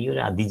 അപ്പോൾ ഈ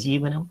ഒരു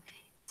അതിജീവനം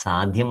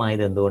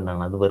സാധ്യമായത്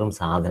എന്തുകൊണ്ടാണ്? അത് വെറും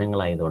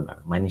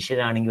സാധനങ്ങളായതുകൊണ്ടാണ്.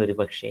 മനുഷ്യരാണെങ്കിൽ ഒരു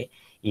പക്ഷേ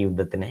ഈ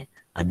യുദ്ധത്തിനെ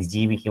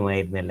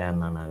അതിജീവിക്കുമായിരുന്നില്ല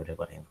എന്നാണ് അവർ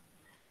പറയുന്നത്.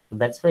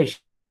 That's why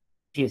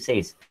she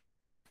says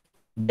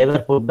they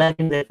were put back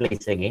in their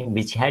place again,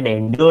 which had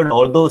endured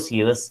all those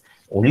years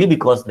only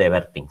because they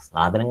were things.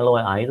 സാധനങ്ങൾ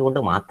ആയതുകൊണ്ട്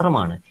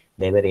മാത്രമാണ്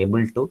they were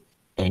able to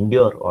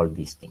endure all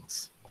these things.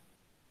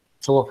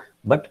 So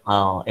but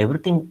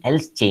everything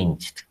else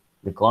changed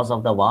because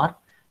of the war.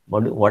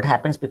 But what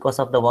happens because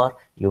of the war?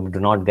 You do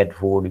not get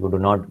food. You do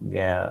not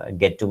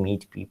get to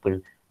meet people.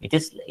 It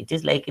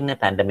is like in a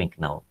pandemic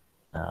now.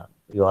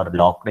 You are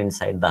locked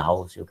inside the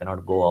house. You cannot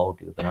go out.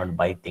 You cannot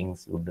buy things.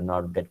 You do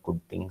not get good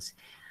things.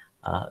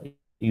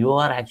 You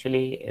are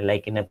actually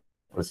like in a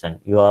prison.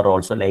 You are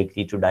also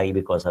likely to die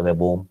because of a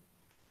bomb.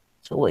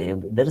 So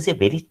there is a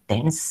very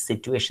tense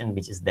situation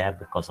which is there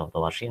because of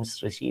the war.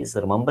 She is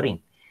remembering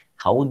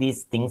how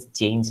these things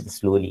changed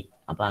slowly.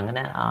 അപ്പോൾ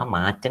അങ്ങനെ ആ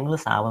മാറ്റങ്ങൾ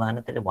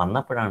സാവധാനത്തിൽ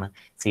വന്നപ്പോഴാണ്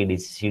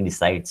she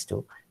decides to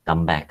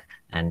come back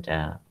and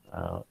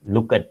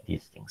look at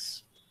these things.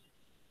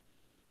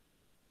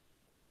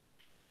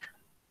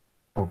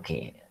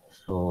 Okay,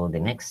 so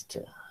the next.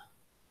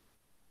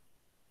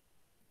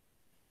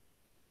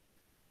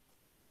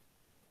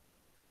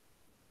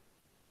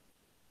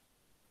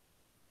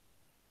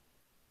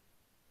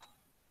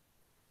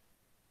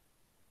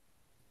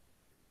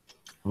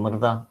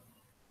 Amrita.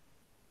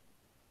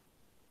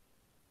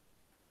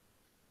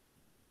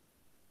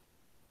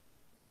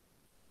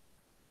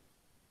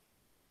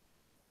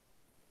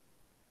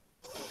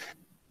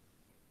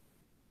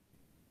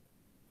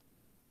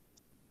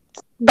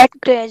 But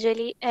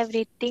gradually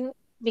everything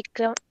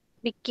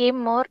became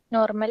more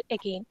normal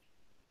again.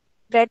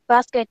 Bread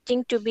was getting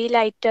to be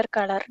lighter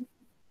color.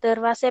 There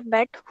was a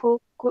bed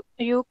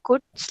you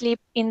could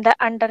sleep in the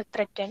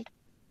under-threatened.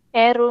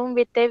 A room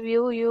with a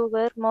view you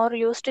were more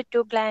used to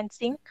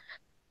glancing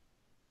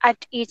at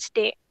each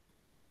day.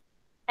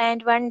 And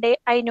one day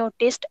I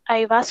noticed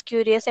I was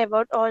curious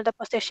about all the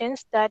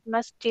possessions that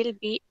must still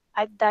be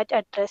at that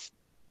address.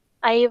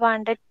 I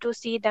wanted to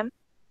see them,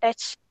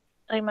 touch,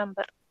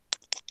 remember.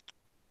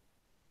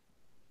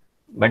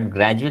 But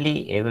gradually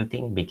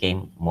everything became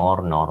more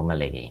normal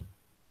again.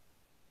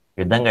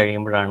 യുദ്ധം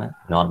കഴിയുമ്പോഴാണ്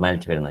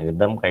normality വരുന്നത്.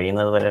 യുദ്ധം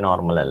കഴിയുന്നത് വരെ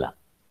normal അല്ല.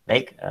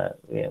 Like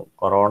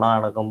corona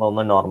നടക്കുമ്പോൾ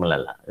ഒന്നും normal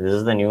അല്ല. This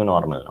is the new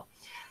normal no.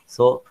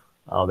 So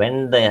when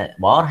the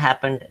war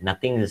happened,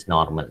 nothing is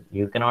normal.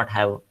 You cannot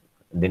have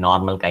the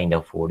normal kind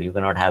of food. You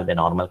cannot have the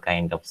normal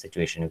kind of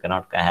situation. You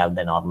cannot have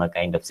the normal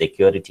kind of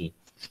security.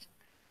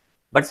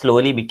 But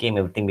slowly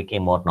everything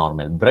became more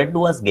normal. Bread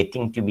was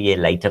getting to be a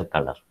lighter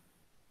color.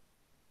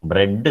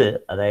 Bread,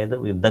 അതായത്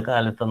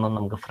യുദ്ധകാലത്തൊന്നും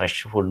നമുക്ക്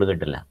fresh food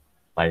കിട്ടില്ല.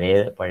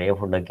 പഴയ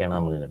ഫുഡൊക്കെയാണ്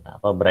നമുക്ക് കിട്ടുക.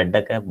 അപ്പോൾ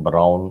ബ്രെഡൊക്കെ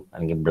brown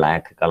അല്ലെങ്കിൽ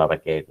black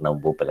കളറൊക്കെ ആയിട്ടുണ്ടാവും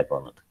പൂപ്പിലൊക്കെ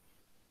വന്നിട്ട്.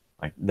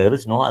 But there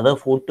is no other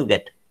food to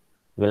get.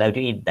 You will have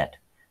to eat that.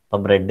 അപ്പോൾ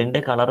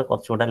ബ്രെഡിൻ്റെ കളർ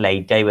കുറച്ചുകൂടെ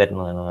ലൈറ്റായി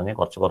വരുന്നു എന്ന് പറഞ്ഞാൽ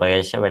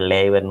കുറേശ്ശെ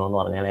വെള്ളയായി വരുന്നു എന്ന്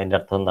പറഞ്ഞാൽ അതിൻ്റെ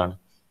അർത്ഥം എന്താണ്?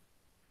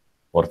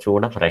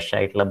 കുറച്ചുകൂടെ ഫ്രഷ്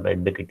ആയിട്ടുള്ള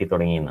ബ്രെഡ് കിട്ടി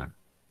തുടങ്ങിയെന്നാണ്.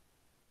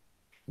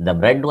 The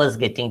bread was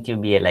getting to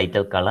be a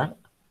lighter color.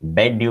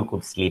 Bed you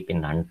could sleep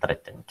in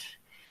unthreatened.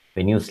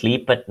 When you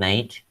sleep at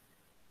night,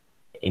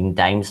 in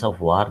times of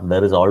war,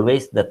 there is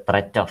always the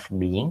threat of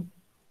being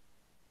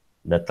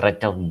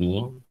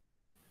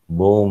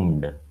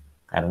bombed.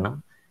 കാരണം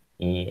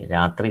ഈ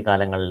രാത്രി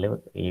കാലങ്ങളിൽ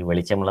ഈ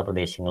വെളിച്ചമുള്ള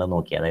പ്രദേശങ്ങൾ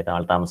നോക്കി, അതായത്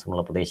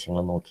ആൾതാമസമുള്ള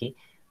പ്രദേശങ്ങൾ നോക്കി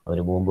അവർ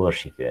bomb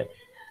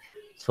വർഷിക്കുകയായിരുന്നു.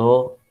 So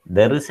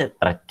there is A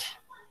threat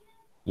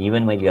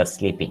even when you are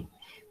sleeping.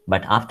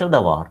 But after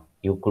the war,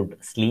 you could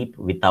sleep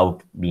without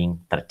being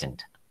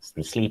threatened.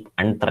 Sleep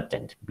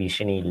unthreatened.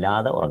 ഭീഷണി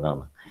ഇല്ലാതെ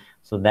ഉറങ്ങാം.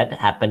 So that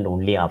happened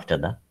only after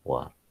the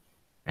war.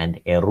 And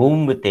a room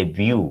with a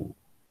view,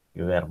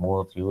 you were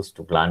more used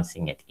to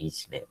glancing at each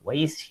day. Why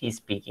is he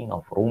speaking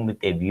of room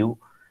with a view?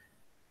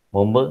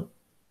 മുമ്പ്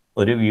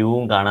ഒരു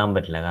വ്യൂവും കാണാൻ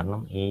പറ്റില്ല.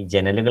 കാരണം ഈ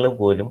ജനലുകൾ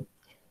പോലും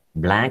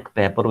black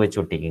paper വെച്ച്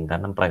ഒട്ടിക്കും.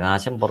 കാരണം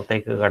പ്രകാശം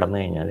പുറത്തേക്ക് കടന്നു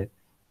കഴിഞ്ഞാൽ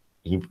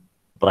ഈ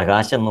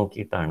പ്രകാശം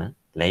നോക്കിയിട്ടാണ്,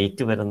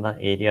 ലൈറ്റ് വരുന്ന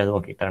ഏരിയ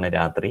നോക്കിയിട്ടാണ്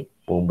രാത്രി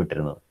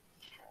ബോംബിട്ടിരുന്നത്.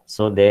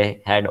 So they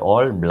had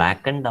all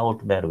blackened out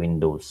their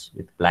windows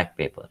with black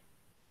paper.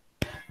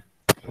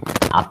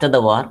 After the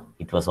war,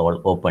 it was all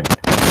opened.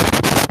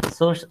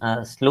 So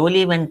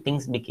slowly when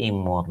things became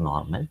more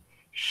normal,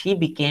 she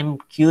became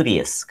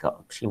curious.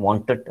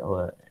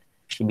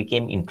 She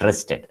became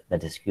interested.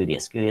 That is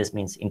curious. Curious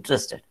means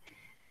interested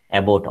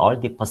about all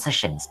the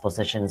possessions.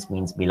 Possessions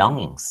means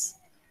belongings.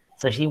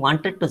 So she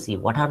wanted to see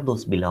what are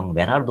those belongings,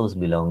 where are those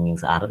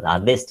belongings,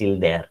 are they still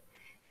there?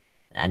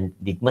 And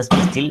it must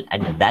be still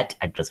at that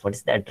address. What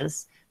is the address?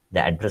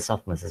 The address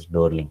of Mrs.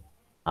 Dorling.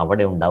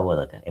 അവിടെ ഉണ്ടാവും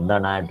അതൊക്കെ.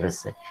 എന്താണ് ആ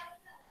address?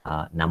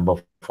 Number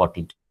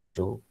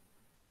 42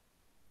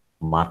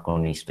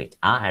 Marconi street.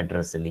 ആ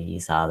അഡ്രസ്സിൽ ഈ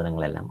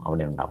സാധനങ്ങളെല്ലാം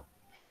അവിടെ ഉണ്ടാവും.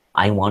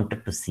 I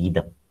wanted to see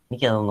them.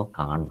 എനിക്കതൊന്ന്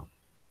കാണണം.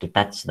 To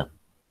touch dum,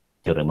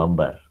 to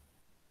remember.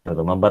 To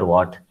remember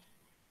what?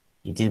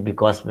 It is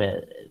because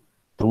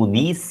through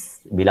these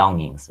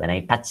belongings, when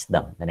I touch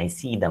them, when I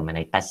see them, when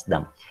I touch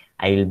them,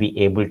 I will be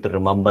able to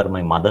remember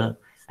my mother.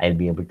 I will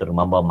be able to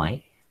remember my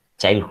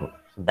childhood.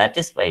 So that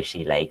is why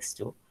she likes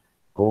to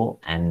go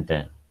and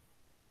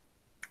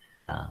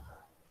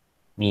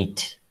meet.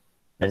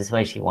 That is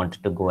why she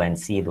wanted to go and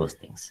see those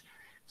things.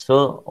 So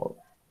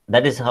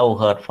that is how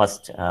her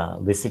first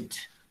visit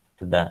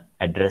to the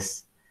address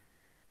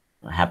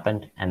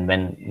happened. And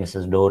when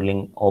Mrs.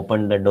 Dorling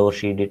opened the door,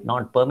 she did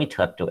not permit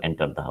her to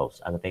enter the house.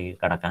 അകത്തേക്ക്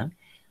കടക്കാൻ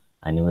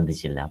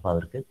അനുവദിച്ചില്ല. അപ്പോൾ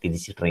അവർക്ക്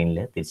ട്രെയിനിൽ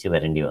തിരിച്ച്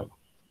വരേണ്ടി വന്നു.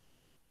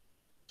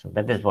 So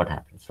that is what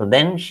happened. So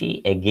then she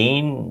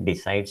again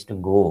decides to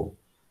go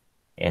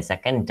a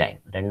second time.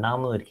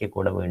 രണ്ടാമതൊരിക്കൽ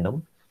കൂടെ വീണ്ടും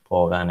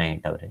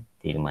പോകാനായിട്ട് അവർ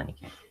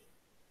തീരുമാനിക്കും.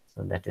 So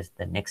that is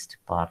the next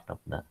part of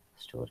the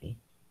story.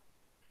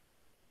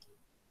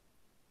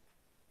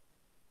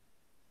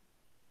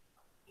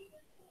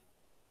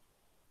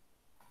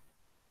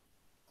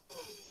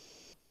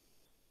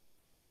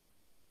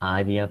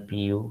 Arya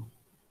PU.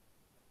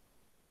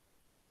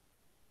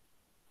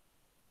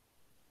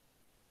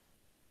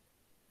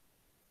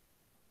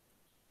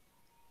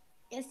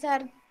 Yes, sir.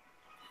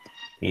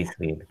 Please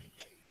read.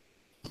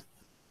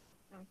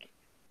 Okay.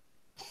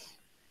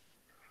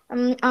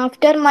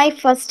 After my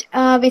first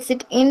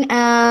visit in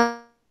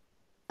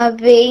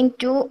Wayne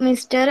to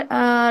Mr.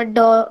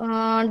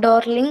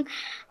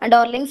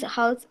 Dorling's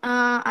house,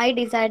 I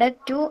decided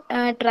to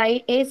try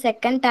a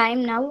second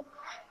time now.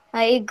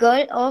 A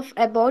girl of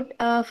about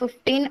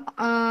 15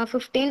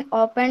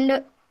 opened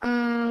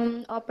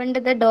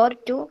the door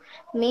to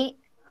me.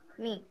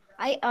 Me.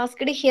 I asked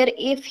her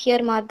if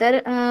her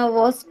mother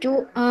was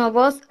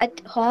at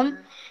home.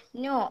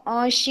 No,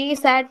 she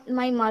said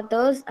my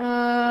mother's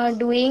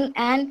doing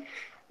an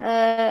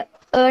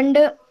earned.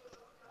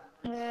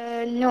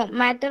 No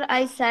matter.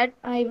 I said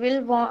I will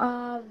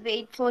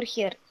wait for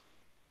her.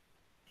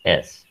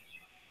 Yes.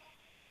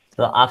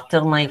 So after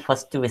my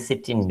first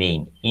visit in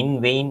vain. In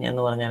vain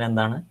എന്ന് പറഞ്ഞാൽ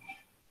എന്താണ്?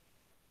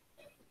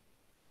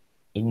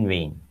 In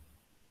vain.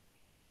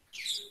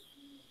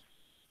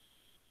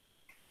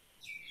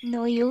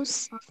 No use.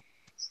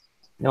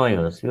 No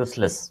use.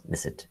 Useless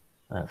visit.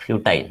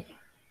 Futile.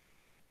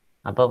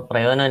 അപ്പോൾ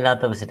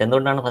പ്രയോജനമില്ലാത്ത visit.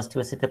 എന്തുകൊണ്ടാണ് first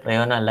visit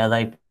പ്രയോജനം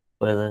അല്ലാതായി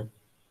പോയത്?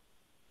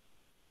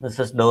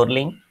 Mrs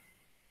ഡോർലിംഗ്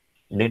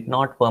did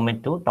not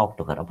permit to talk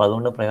to her. അപ്പോൾ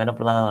അതുകൊണ്ട്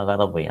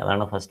പ്രയോജനപ്രദമാകാതെ പോയി.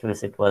 അതാണ് first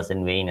visit was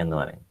in vein എന്ന്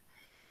പറയുന്നത്.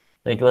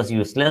 So it was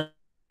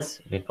useless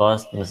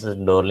because Mrs.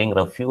 Dorling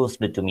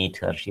refused to meet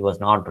her. She was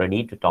not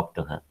ready to talk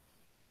to her.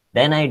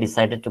 Then I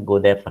decided to go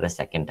there for a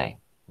second time.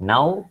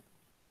 Now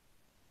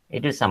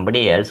it is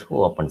somebody else who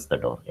opens the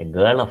door. A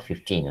girl of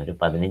 15, ഒരു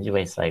 15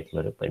 വയസ്സായിട്ടുള്ള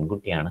ഒരു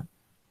പെൺകുട്ടിയാണ്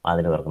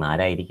വാതിൽ തുറക്കുന്നത്.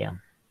 ആരായിരിക്കാം?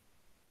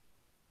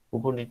 Who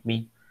could it be?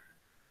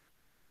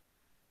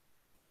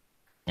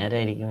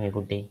 ആരായിരിക്കും ഈ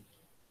കുട്ടി?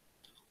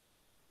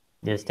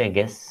 Just A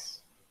guess.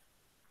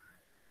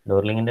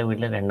 ഡോർലിങ്ങിൻ്റെ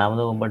വീട്ടിൽ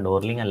രണ്ടാമത് പോകുമ്പോൾ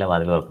ഡോർലിംഗ് അല്ല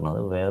വാതിൽ തുറക്കുന്നത്,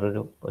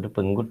 ഒരു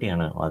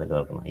പെൺകുട്ടിയാണ് വാതിൽ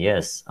തുറക്കുന്നത്.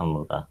 Yes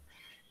Amrita,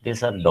 it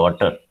is A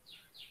daughter.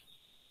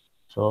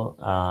 So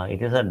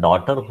it is A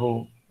daughter who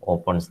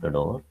opens the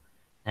door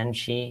and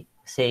she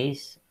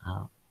says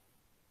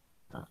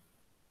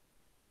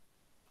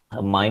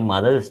my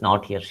mother is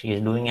not here, she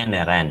is doing an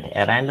എറാൻഡ്.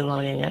 എറാൻഡ് എന്ന്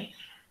പറഞ്ഞു കഴിഞ്ഞാൽ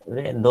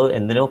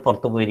എന്തിനോ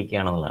പുറത്തു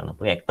പോയിരിക്കുകയാണെന്നുള്ളതാണ്.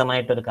 അപ്പോൾ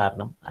വ്യക്തമായിട്ടൊരു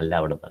കാരണം അല്ല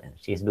അവിടെ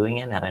പറയുന്നത്. She is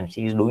doing an എറാൻഡ്,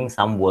 she is doing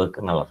some work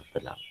എന്നുള്ള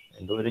അർത്ഥത്തിലാണ്.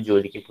 എന്തോ ഒരു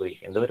ജോലിക്ക് പോയി,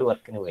 എന്തോ ഒരു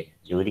വർക്കിന് പോയി,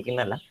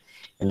 ജോലിക്കുന്നല്ല,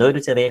 എന്തോ ഒരു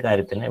ചെറിയ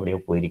കാര്യത്തിന് എവിടെയോ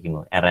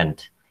പോയിരിക്കുന്നു.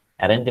 എറൻഡ്.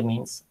 എറൻഡ്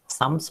means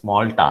some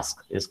small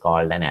task is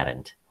called an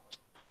എറൻഡ്.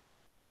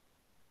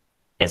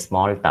 A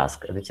small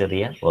task, ഒരു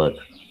ചെറിയ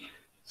work.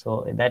 So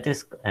that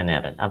is an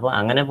എറൻഡ്. അപ്പോൾ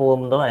അങ്ങനെ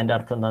പോകുമ്പോൾ അതിൻ്റെ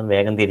അർത്ഥം എന്താ?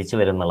 വേഗം തിരിച്ചു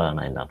വരുന്നുള്ളതാണ്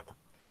അതിൻ്റെ അർത്ഥം.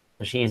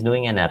 She is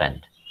doing an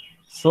എറൻഡ്.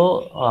 So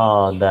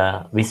the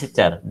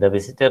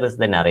visitor is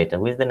the narrator.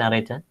 Who is the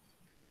narrator?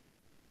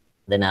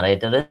 The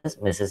narrator is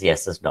Mrs.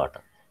 Yes's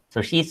daughter. So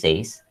she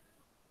says,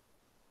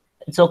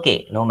 it's okay,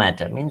 no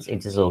matter, means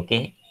it is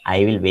okay, I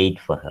will wait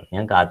for her.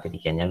 ഞാൻ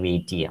കാത്തിരിക്കാം, ഞാൻ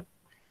wait ചെയ്യാം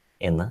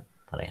എന്ന്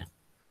പറയാം.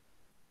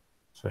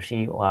 So she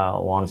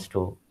wants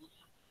to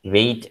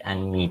wait and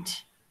meet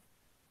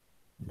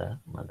the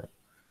mother.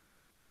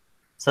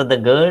 So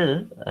the girl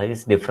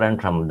is different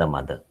from the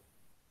mother.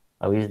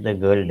 How is the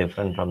girl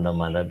different from the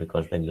mother?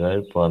 Because the girl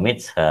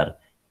permits her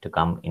to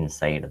come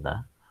inside the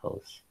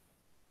house.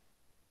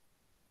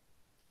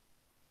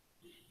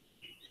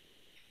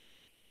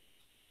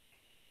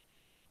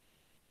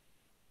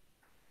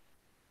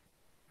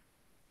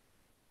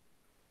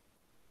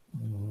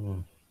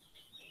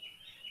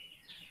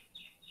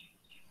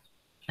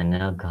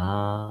 Anagha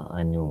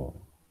Anu.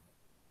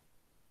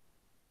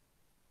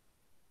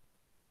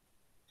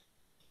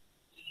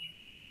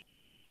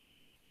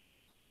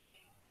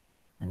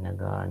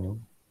 Anagha Anu.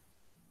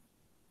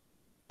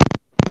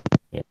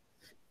 Yes.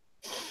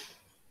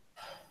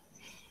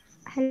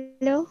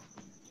 Hello.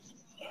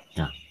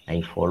 I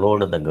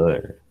followed the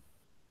girl.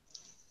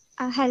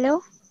 Hello.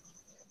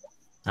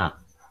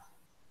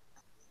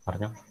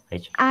 പറഞ്ഞോ.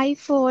 I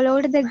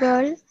followed the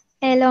girl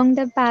along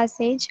the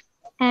passage.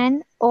 An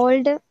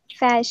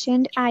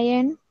old-fashioned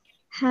iron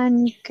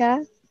Hanukkah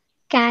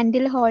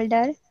candle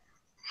holder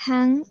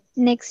hung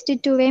next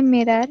to a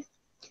mirror.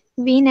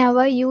 We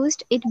never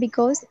used it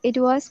because it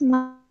was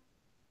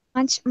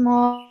much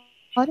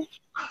more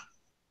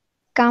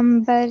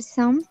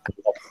cumbersome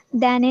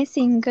than a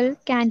single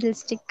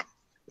candlestick.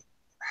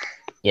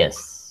 Yes.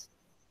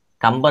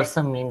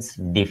 Cumbersome means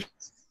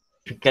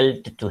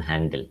difficult to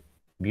handle.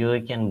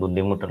 ഉപയോഗിക്കാൻ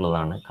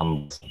ബുദ്ധിമുട്ടുള്ളതാണ്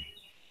cumbersome.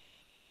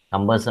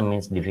 Cumbersome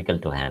means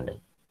difficult to handle.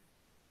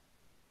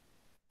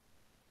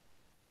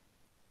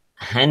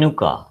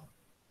 Hanukkah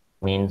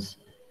means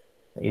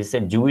is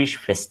a Jewish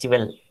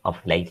festival of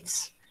lights.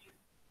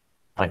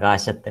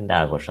 പ്രകാശത്തിൻ്റെ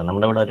ആഘോഷം.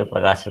 നമ്മുടെ ഇവിടെ ഒരു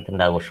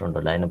പ്രകാശത്തിൻ്റെ ആഘോഷം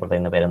ഉണ്ടല്ലോ, അതിന്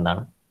പറയുന്ന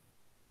പേരെന്താണ്?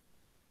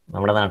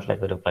 നമ്മുടെ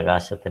നാട്ടിലൊക്കെ ഒരു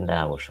പ്രകാശത്തിൻ്റെ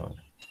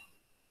ആഘോഷമുണ്ട്,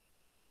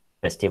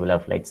 ഫെസ്റ്റിവൽ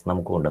ഓഫ് ലൈറ്റ്സ്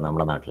നമുക്കും ഉണ്ട്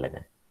നമ്മുടെ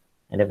നാട്ടിലൊക്കെ.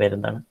 അതിൻ്റെ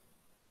പേരെന്താണ്?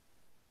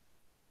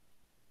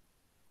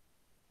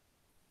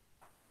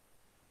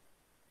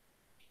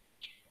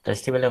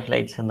 ഫെസ്റ്റിവൽ ഓഫ്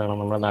ലൈറ്റ്സ് എന്താണ്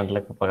നമ്മുടെ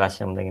നാട്ടിലൊക്കെ?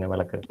 പ്രകാശം ഇങ്ങനെ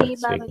വിളക്ക്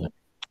കത്തിച്ച് വെക്കുന്നത്.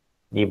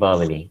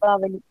 ദീപാവലി.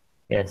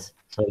 യെസ്.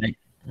 സോ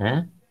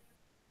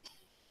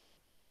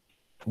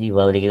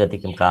ദീപാവലിക്ക്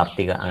കത്തിക്കും,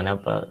 കാർത്തിക, അങ്ങനെ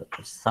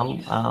some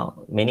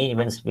many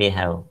events we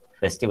have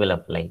festival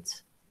of lights.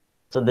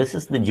 So this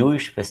is the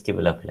Jewish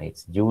festival of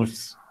lights. Jews,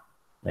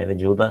 അതായത്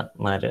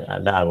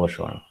ജൂതന്മാരുടെ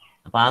ആഘോഷമാണ്.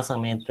 അപ്പോൾ ആ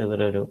സമയത്ത്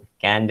ഇവരൊരു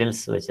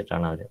ക്യാൻഡിൽസ്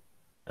വെച്ചിട്ടാണ് അവർ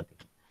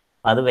കത്തിക്കുന്നത്.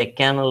 അത്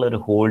വെക്കാനുള്ള ഒരു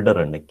ഹോൾഡർ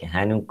ഉണ്ട്,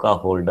 ഹാനുക്ക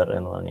ഹോൾഡർ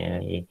എന്ന് പറഞ്ഞു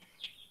കഴിഞ്ഞാൽ ഈ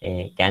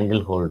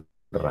candle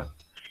ഹോൾഡറാണ്.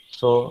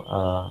 So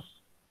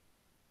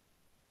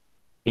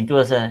it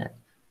was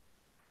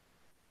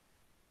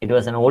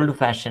an old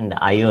fashioned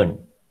iron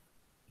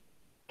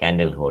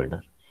candle holder.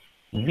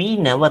 We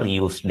never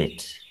used it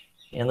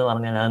എന്ന്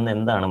പറഞ്ഞാൽ അതിന്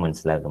എന്താണ്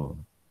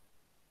മനസ്സിലാക്കുന്നത്?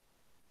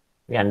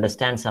 We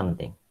understand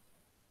something.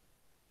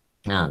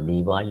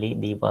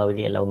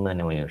 ദീപാവലി എല്ലാം ഒന്ന്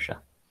തന്നെ Mayusha.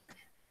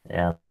 They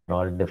are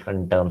all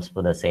different terms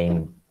for the same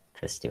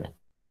festival.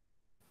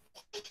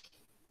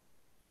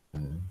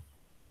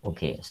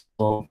 Okay,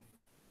 so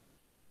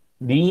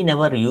we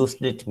never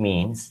used it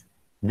means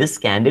this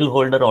candle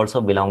holder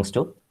also belongs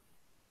to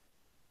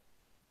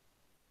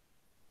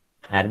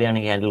ആരുടെയാണ്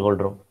candle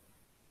ഹോൾഡറും?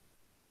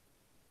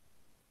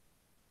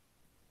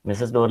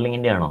 Mrs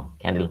ഡോർലിങ്ങിന്റെ ആണോ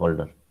candle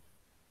holder?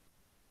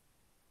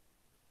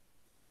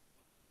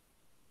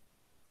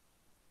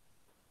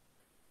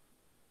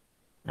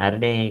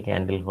 ആരുടെ ഈ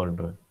ക്യാൻഡിൽ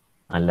ഹോൾഡർ?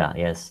 അല്ല.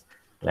 Yes,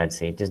 let's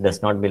say it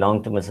does not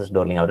belong to Mrs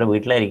ഡോർലിംഗ്. അവരുടെ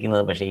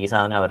വീട്ടിലായിരിക്കുന്നത്, പക്ഷേ ഈ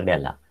സാധനം അവരുടെ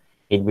അല്ല.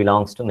 It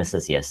belongs to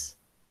Mrs yes.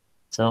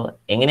 So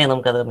എങ്ങനെയാണ്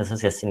നമുക്കത്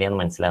മിസ്സസ് യെസിൻ്റെ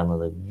എന്ന്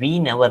മനസ്സിലാവുന്നത്? വി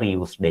നെവർ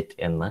യൂസ്ഡ് ഇറ്റ്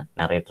എന്ന്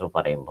നറേറ്റർ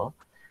പറയുമ്പോൾ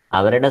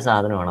അവരുടെ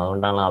സാധനമാണ്,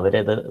 അതുകൊണ്ടാണ്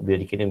അവരത്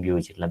ഒരിക്കലും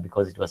ഉപയോഗിച്ചിട്ടില്ല.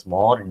 Because it was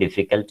more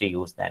difficult to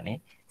use than A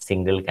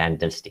single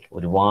candle stick.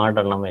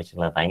 ഒരുപാടെണ്ണം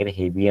വെച്ചിട്ടുള്ള ഭയങ്കര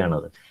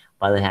ഹെവിയാണത്.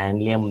 അപ്പോൾ അത്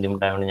ഹാൻഡിൽ ചെയ്യാൻ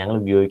ബുദ്ധിമുട്ടായതുകൊണ്ട് ഞങ്ങൾ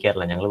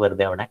ഉപയോഗിക്കാറില്ല. ഞങ്ങൾ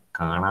വെറുതെ അവിടെ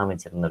കാണാൻ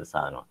വെച്ചിരുന്ന ഒരു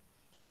സാധനമാണ്.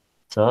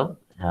 So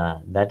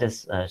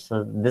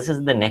this is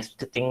the next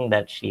thing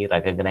that she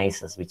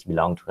recognizes which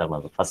belonged to her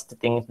mother. First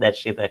thing that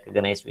she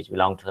recognized which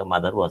belonged to her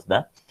mother was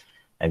the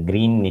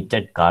green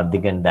knitted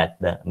cardigan that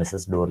the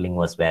Mrs. Dorling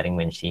was wearing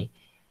when she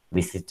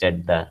visited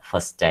the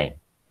first time.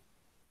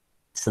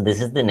 So this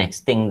is the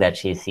next thing that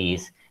she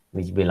sees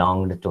which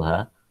belonged to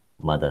her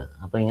mother.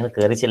 അപ്പോൾ ഇങ്ങനെ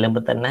കയറി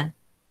ചെല്ലുമ്പോൾ തന്നെ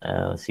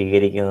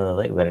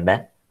സ്വീകരിക്കുന്നത് ഇവരുടെ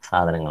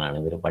സാധനങ്ങളാണ്,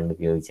 ഇവർ പണ്ട്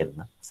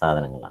ഉപയോഗിച്ചിരുന്ന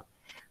സാധനങ്ങളാണ്.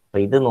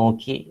 അപ്പോൾ ഇത്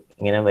നോക്കി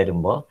ഇങ്ങനെ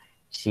വരുമ്പോൾ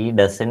she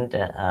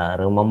doesn't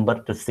remember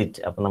to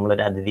sit. അപ്പം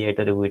നമ്മളൊരു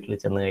അതിഥിയായിട്ട് ഒരു വീട്ടിൽ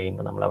ചെന്ന്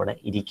കഴിയുമ്പോൾ നമ്മളവിടെ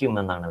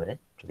ഇരിക്കുമെന്നാണ് അവർ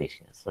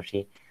പ്രതീക്ഷിക്കുന്നത്. So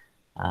she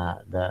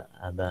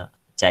the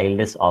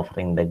child is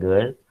offering, the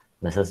girl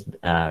Mrs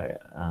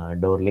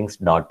ഡോർലിങ്സ്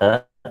daughter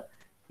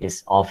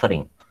is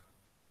offering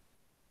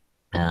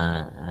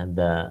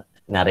the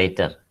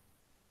narrator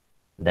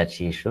that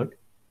she should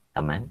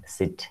come and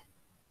sit.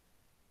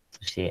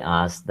 So she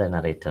asked the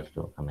narrator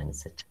to come and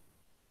sit.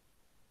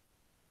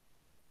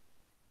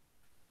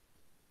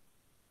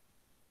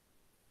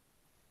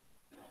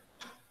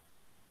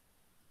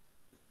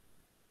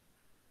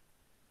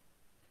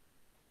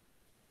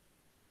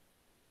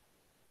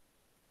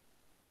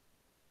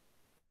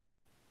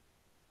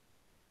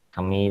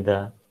 Hamida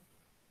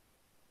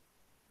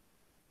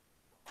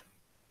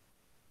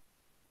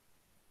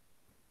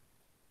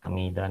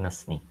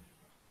Nasni.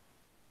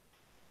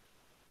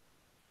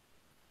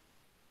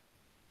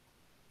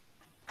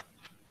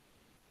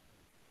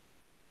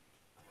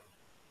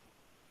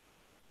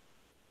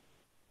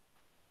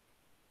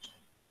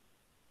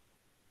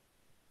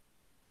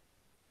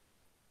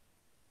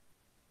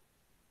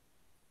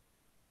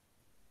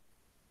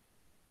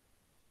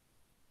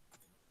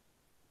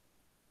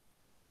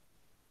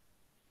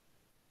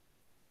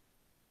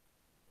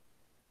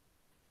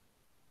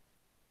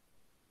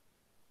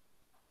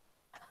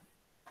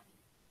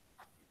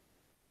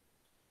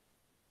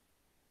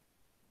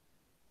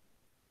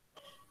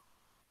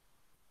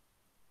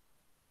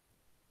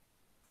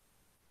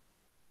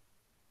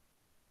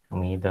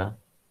 Hamida.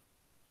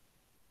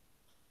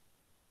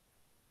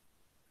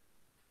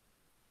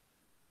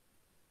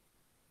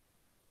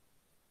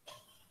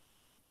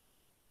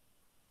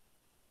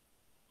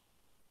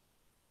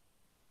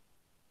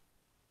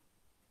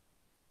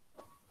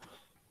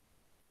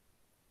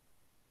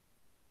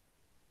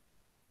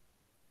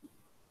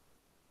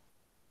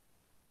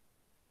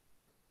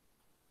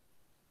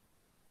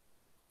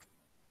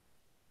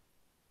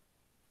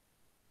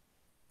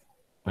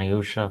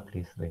 Mayusha,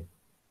 please read.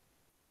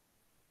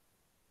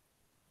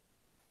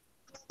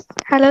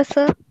 Hello,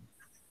 sir.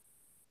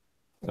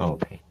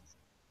 Okay.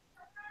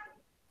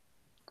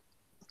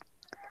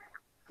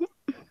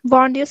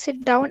 Won't you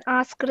sit down?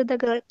 Asked the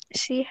girl.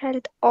 She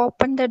held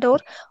open the door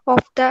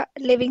of the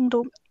living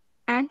room,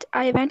 and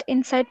I went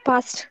inside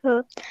past her.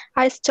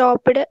 I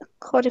stopped,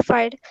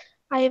 horrified.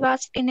 I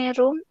was in a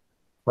room.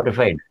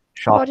 Horrified.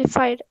 Shocked.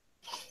 Horrified.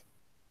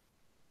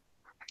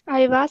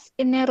 I was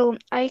in a room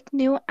I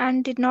knew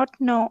and did not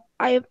know.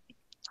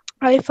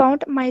 I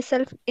found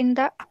myself in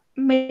the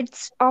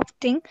midst of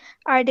things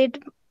I did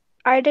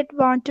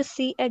want to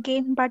see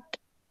again, but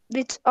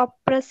which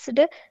oppressed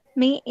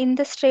me in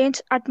the strange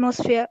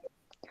atmosphere,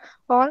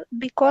 all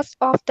because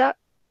of the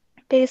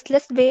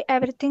tasteless way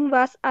everything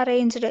was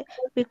arranged,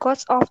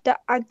 because of the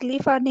ugly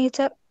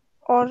furniture,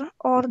 or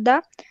the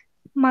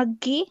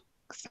muggy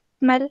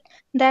smell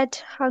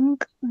that hung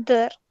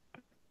there.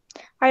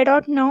 I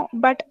don't know,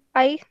 but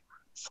I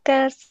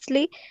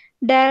scarcely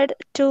dared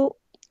to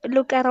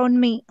look around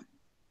me.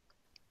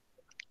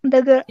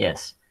 The girl.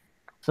 Yes.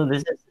 So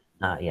this is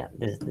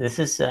this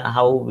is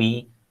how we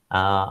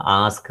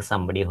ask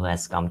somebody who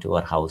has come to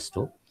our house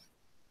to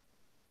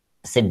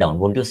sit down.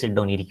 Won't you sit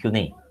down?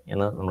 ഇരിക്കുന്നേ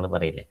എന്ന് നമ്മൾ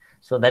പറയില്ലേ.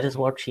 So that is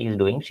what she is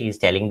doing. She is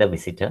telling the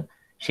visitor.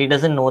 She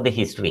doesn't know the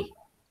history.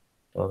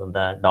 So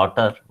the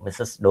daughter,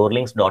 Mrs.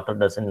 Dorling's daughter,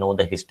 doesn't know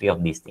the history of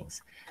these things.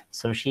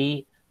 So she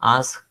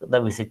asked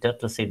the visitor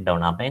to sit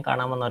down. അമ്മയെ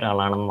കാണാൻ വന്ന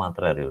ഒരാളാണെന്ന്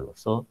മാത്രമേ അറിയുള്ളൂ.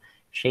 So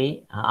she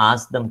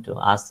asked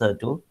her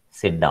to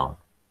sit down.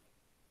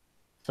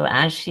 So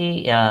as she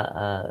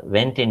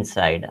went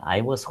inside,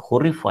 I was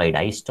horrified.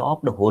 I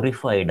stopped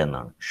horrified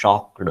എന്നാണ്,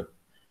 shocked.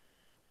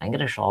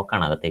 ഭയങ്കര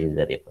ഷോക്കാണ് അകത്തേക്ക്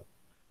കയറിയപ്പോൾ.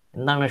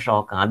 എന്താണ്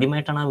ഷോക്ക്?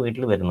 ആദ്യമായിട്ടാണ് ആ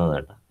വീട്ടിൽ വരുന്നത്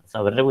കേട്ടോ. സോ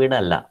അവരുടെ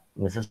വീടല്ല,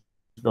 മിസ്സസ്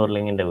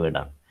ഡോർലിങ്ങിൻ്റെ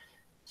വീടാണ്.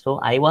 So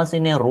I was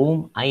in A room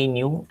I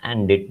new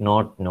and did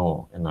not no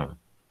എന്നാണ്.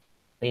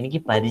 അപ്പം എനിക്ക്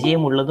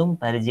പരിചയമുള്ളതും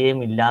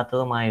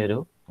പരിചയമില്ലാത്തതുമായൊരു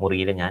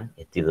മുറിയിൽ ഞാൻ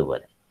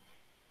എത്തിയതുപോലെ.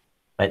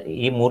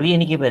 ഈ മുറി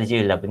എനിക്ക്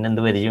പരിചയമില്ല, പിന്നെ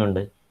എന്ത്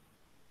പരിചയമുണ്ട്?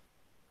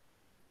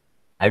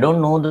 I don't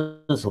know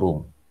this room,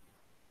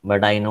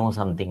 but I know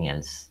something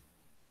else.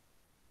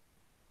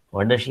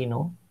 What does she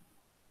know?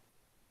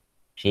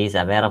 She is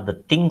aware of the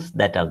things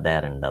that are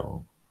there in the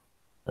room.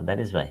 So that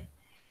is why.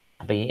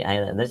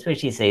 That's why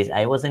she says,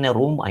 I was in a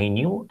room I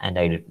knew and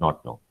I did not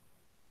know.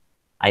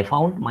 I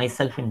found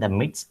myself in the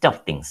midst of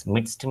things.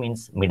 Midst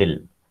means middle,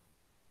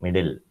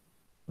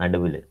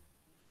 naduvil.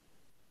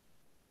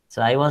 So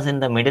I was in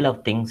the middle of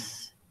things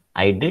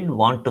I did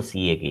want to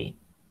see again.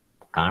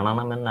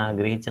 കാണണമെന്ന്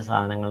ആഗ്രഹിച്ച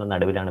സാധനങ്ങളുടെ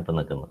നടുവിലാണ് ഇപ്പം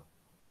നിൽക്കുന്നത്.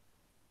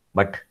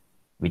 But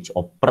which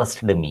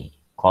oppressed me,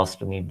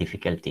 cost me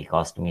difficulty,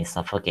 cost me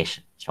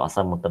suffocation.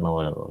 ശ്വാസം മുട്ടുന്ന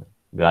പോലെ തോന്നി.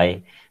 Y?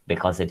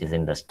 Because it is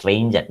in the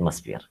strange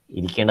atmosphere.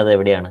 ഇരിക്കേണ്ടത്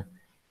എവിടെയാണ്?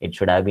 It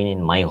should have been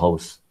in my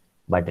house,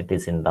 but it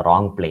is in the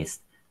wrong place.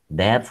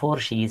 Therefore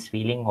she is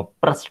feeling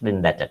oppressed in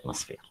that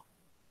atmosphere.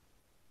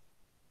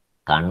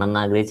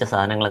 കാണണമെന്ന് ആഗ്രഹിച്ച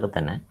സാധനങ്ങളൊക്കെ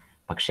തന്നെ,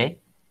 പക്ഷേ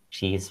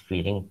she is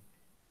feeling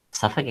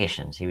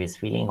suffocation. She is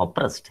feeling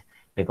oppressed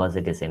because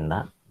it is in the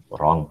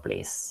wrong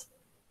place.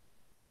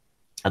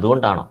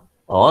 അതുകൊണ്ടാണോ?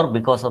 Or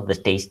because of the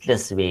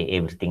tasteless way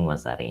everything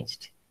was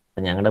arranged.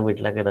 അപ്പം ഞങ്ങളുടെ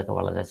വീട്ടിലൊക്കെ ഇതൊക്കെ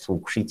വളരെ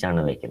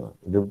സൂക്ഷിച്ചാണ് വയ്ക്കുന്നത്.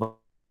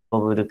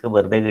 ഇതിപ്പോൾ ഇവർക്ക്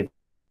വെറുതെ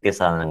കിട്ടിയ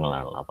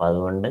സാധനങ്ങളാണല്ലോ, അപ്പോൾ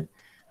അതുകൊണ്ട്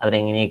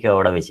അവരെങ്ങനെയൊക്കെയോ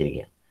അവിടെ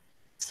വെച്ചിരിക്കുക.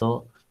 So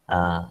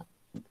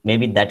may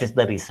be that is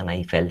the reason I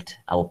felt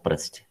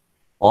oppressed.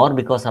 Or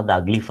because of the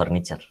ugly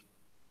furniture.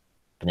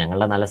 അപ്പം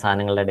ഞങ്ങളുടെ നല്ല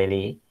സാധനങ്ങളുടെ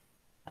ഇടയിൽ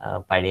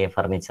പഴയ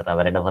ഫർണിച്ചർ,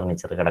 അവരുടെ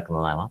furniture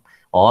കിടക്കുന്നതാവാം.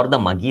 Or the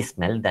മഗി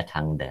smell that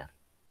hung there.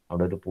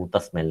 അവിടെ ഒരു പൂത്ത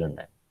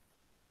സ്മെല്ലുണ്ട്,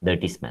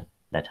 dirty smell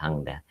that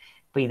hung there.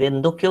 അപ്പോൾ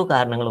ഇതെന്തൊക്കെയോ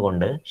കാരണങ്ങൾ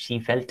കൊണ്ട് she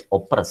felt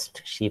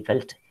oppressed, she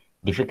felt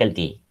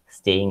difficulty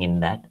staying in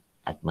that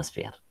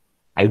atmosphere.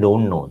 I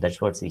don't know. That's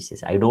what she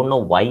says. I don't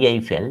know why I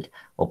felt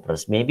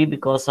oppressed. Maybe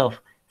because of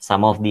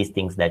some of these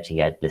things that she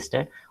had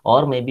listed, or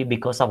maybe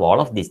because of all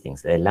of these things.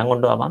 എല്ലാം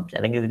കൊണ്ടുമാവാം,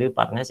 അല്ലെങ്കിൽ ഇതിൽ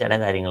പറഞ്ഞ ചില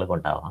കാര്യങ്ങൾ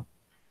കൊണ്ടാവാം.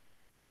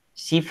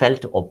 She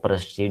felt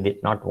oppressed. She did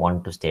not want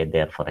to stay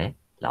there for a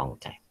long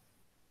time.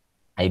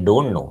 I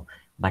don't know,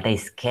 but I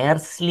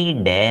scarcely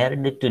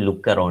dared to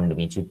look around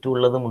me.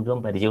 ചുറ്റുമുള്ളത് മുഴുവൻ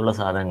പരിചയമുള്ള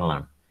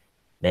സാധനങ്ങളാണ്.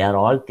 They are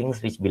all things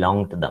which belong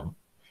to them.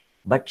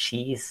 But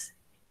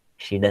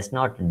she does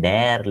not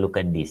dare look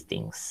at these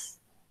things.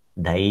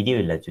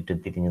 ധൈര്യമില്ല ചുറ്റും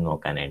തിരിഞ്ഞു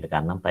നോക്കാനായിട്ട്.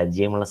 കാരണം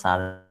പരിചയമുള്ള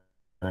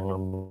സാധനങ്ങൾ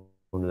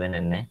മുഴുവൻ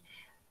എന്നെ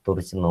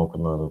തുറിച്ച്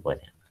നോക്കുന്നത്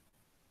പോലെയാണ്.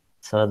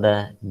 So the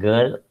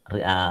girl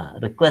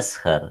requests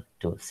her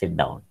to sit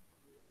down.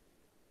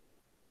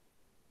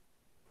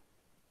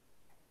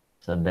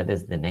 So that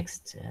is the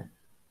next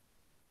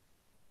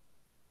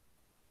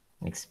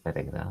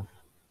paragraph.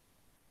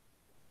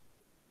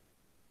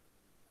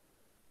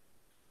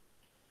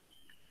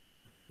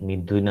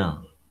 Midhuna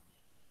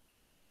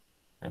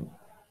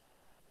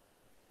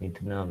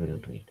will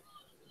read.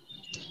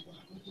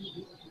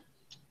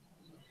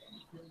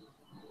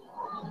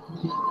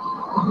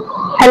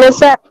 Hello,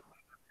 sir.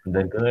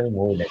 The girl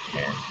moved a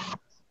chair.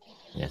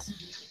 Yes.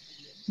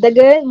 The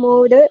girl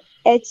moved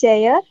a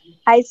chair.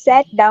 I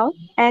sat down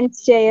and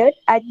stared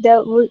at the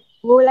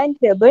woolen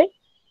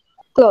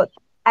tablecloth.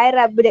 I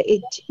rubbed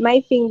it. My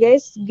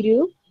fingers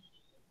grew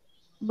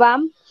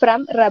warm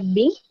from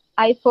rubbing.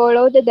 I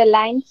followed the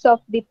lines of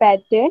the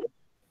pattern.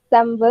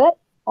 Somewhere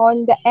on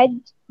the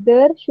edge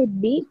there should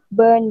be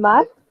burn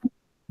marks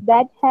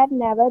that had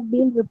never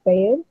been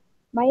repaired.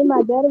 My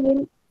mother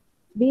will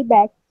be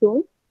back soon,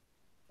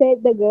 said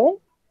the girl.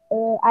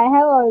 I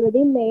have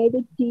already made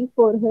tea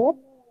for her.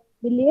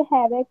 Will you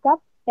have a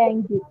cup?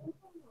 Thank you.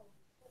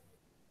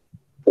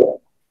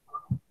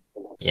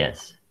 Yes.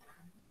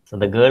 So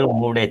the girl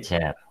moved a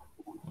chair.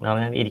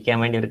 ഇരിക്കാൻ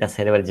വേണ്ടി ഒരു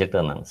കസേര വലിച്ചിട്ട്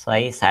തന്നാണ്. So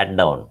I sat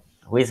down.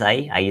 Who is I?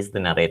 I is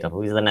the narrator.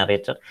 Who is the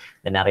narrator?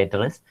 The narrator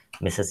is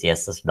Mrs.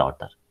 Yes's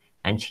daughter.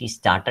 And she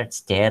started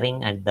staring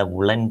at the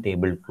woolen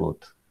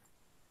tablecloth.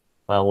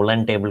 അപ്പോൾ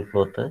woolen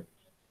tablecloth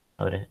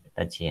അവർ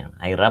touch ചെയ്യാണ്.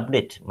 I rubbed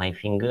it. My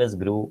fingers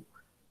grew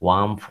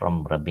warm from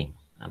rubbing.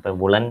 അപ്പോൾ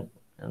woollen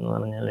എന്ന്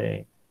പറഞ്ഞാൽ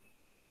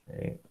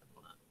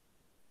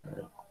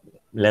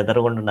leather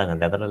കൊണ്ടുണ്ടാകും.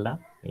 ലെതറല്ല,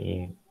 ഈ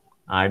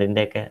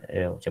ആടിൻ്റെയൊക്കെ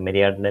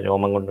ചെമ്മരിയാടിൻ്റെ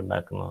രോമം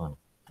കൊണ്ടുണ്ടാക്കുന്നതാണ്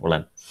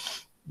ഉളൻ.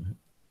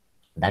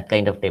 That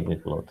kind of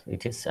tablecloth.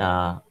 It is,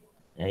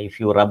 if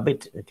you rub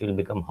it, it will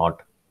become hot.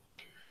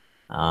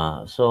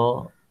 So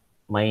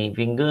my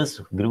fingers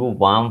grew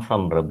warm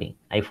from rubbing.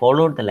 I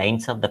followed the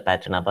lines of the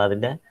pattern. അപ്പോൾ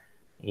അതിൻ്റെ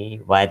ഈ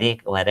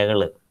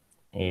വരകൾ,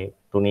 ഈ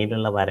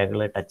തുണിയിലുള്ള വരകൾ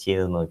ടച്ച്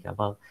ചെയ്ത് നോക്കി.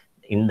 അപ്പോൾ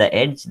in the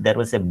edge there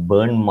was A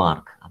burn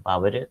mark. അപ്പോൾ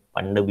അവർ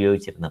പണ്ട്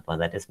ഉപയോഗിച്ചിരുന്നപ്പോൾ,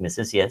 that is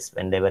Mrs yes,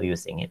 when they were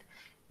using it,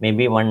 may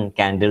be one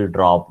candle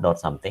dropped or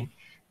something.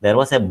 There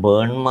was A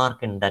burn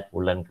mark in that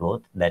woollen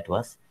cloth that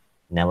was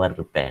never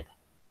repaired.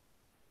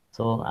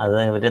 So അത്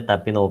അവർ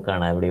തപ്പി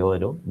നോക്കുകയാണ്, എവിടെയോ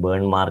ഒരു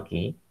burn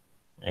mark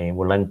ഈ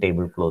woollen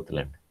table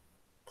ക്ലോത്തിലുണ്ട്.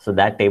 So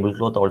that table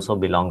cloth also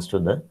belongs to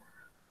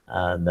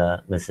the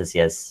Mrs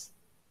yes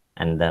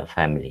and the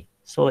family.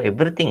 So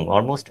everything,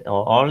 almost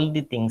all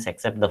the things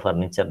except the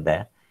furniture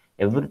there,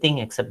 everything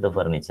except the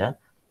furniture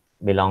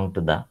belonged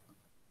to the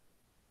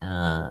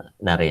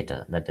narrator,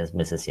 that is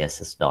Mrs.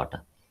 Yes's daughter.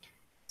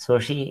 So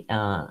she,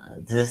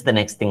 this is the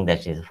next thing that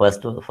she,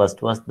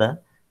 first was the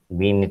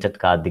green knitted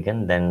cardigan,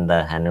 then the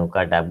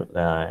Hanukkah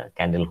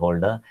candle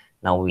holder.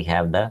 Now we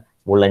have the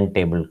woolen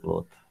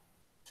tablecloth.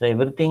 So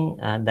everything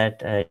that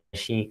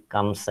she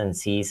comes and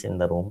sees in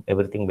the room,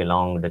 everything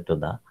belonged to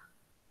the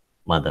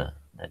mother.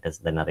 That is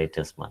the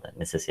narrator's mother,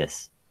 Mrs. Yes.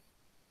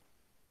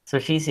 So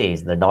she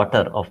says, the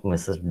daughter of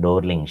Mrs.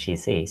 Dorling, she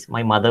says,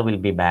 my mother will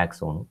be back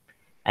soon.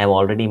 I have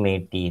already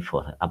made tea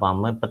for her. അപ്പോൾ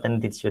അമ്മ ഇപ്പം തന്നെ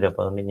തിരിച്ചു വരും,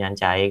 അപ്പോൾ അതുകൊണ്ട് ഞാൻ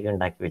ചായയൊക്കെ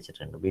ഉണ്ടാക്കി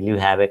വെച്ചിട്ടുണ്ട്. Will you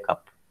have a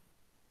cup?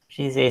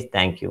 She says,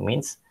 thank you,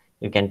 means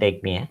you can take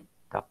me a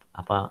cup.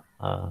 അപ്പോൾ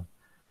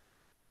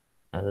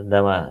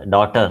the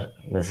daughter,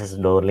 Mrs.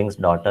 Dorling's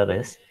daughter,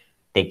 is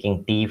taking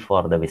tea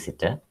for the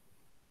visitor.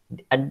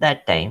 At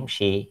that time,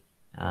 she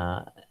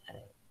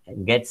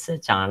gets a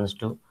chance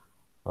to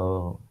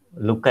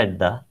look at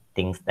the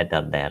things that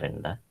are there in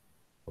the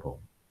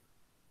room.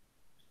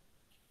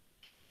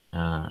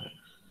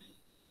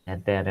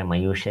 നേരത്തെ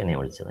മയൂഷനെ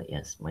വിളിച്ചത്.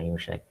 Yes,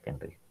 Mayusha can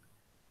read.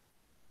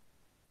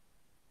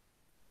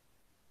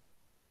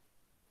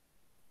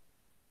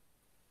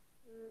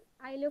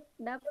 I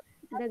looked up.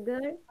 The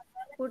girl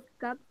put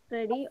cups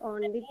ready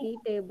on the tea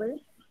table.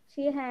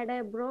 She had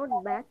a broad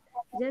back,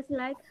 just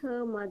like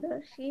her mother.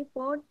 She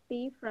poured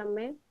tea from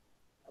a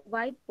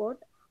white pot.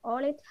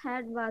 All it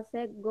had was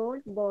a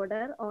gold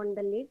border on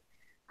the lid.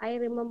 I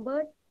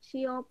remembered she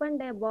opened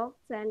a box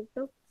and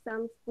took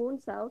some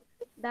spoons out.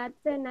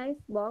 That's a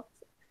nice box.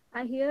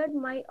 I heard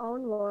my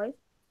own voice.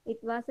 It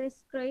was a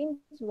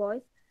strange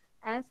voice,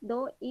 as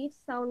though each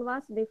sound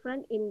was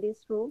different in this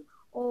room.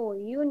 Oh,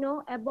 you know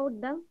about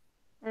them?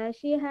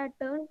 She had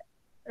turned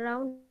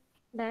round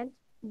and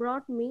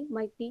brought me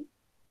my tea.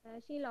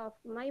 She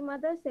laughed. My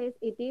mother says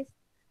it is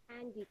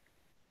antique.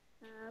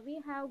 We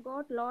have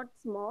got lots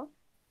more.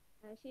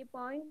 She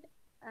pointed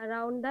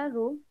around the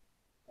room.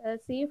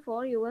 See for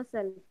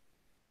yourself.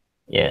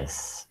 Yes,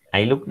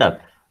 I looked up.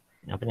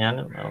 അപ്പം ഞാൻ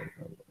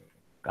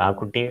ആ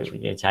കുട്ടി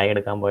ചായ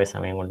എടുക്കാൻ പോയ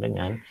സമയം കൊണ്ട്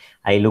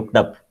I looked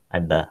up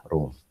at the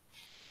room.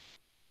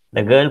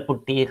 The girl put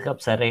tea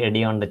cups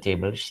ready on the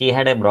table. She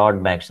had a broad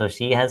back. So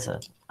she has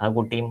ആ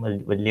കുട്ടിയും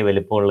വലിയ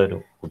വലിപ്പമുള്ളൊരു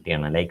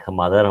കുട്ടിയാണ്. Like her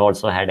mother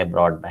also had a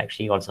broad back.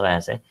 She also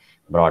has a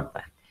broad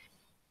back.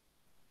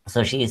 So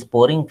she is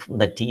pouring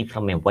the tea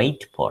from a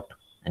white pot.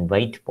 And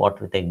white pot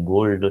with a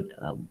gold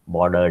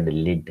bordered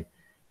lid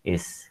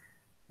is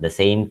the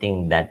same thing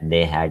that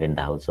they had in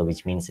the house. So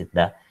which means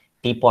the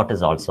teapot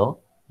is also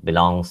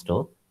belongs to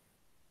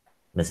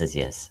Mrs.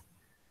 Yes.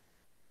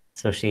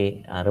 So she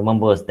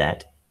remembers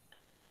that.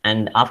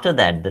 And after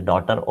that, the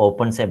daughter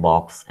opens a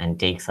box and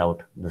takes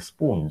out the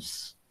spoons.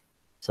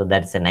 So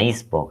that's a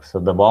nice box. So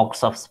the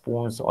box of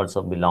spoons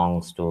also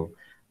belongs to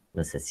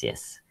Mrs.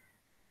 Yes.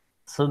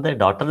 So the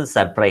daughter is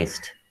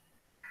surprised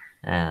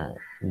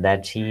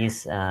that she is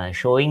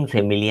showing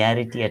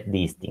familiarity at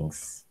these things.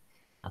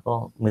 അപ്പോൾ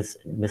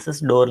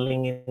Mrs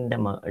ഡോർലിങ്ങിൻ്റെ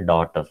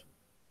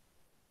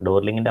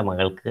ഡോർലിങ്ങിൻ്റെ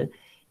മകൾക്ക്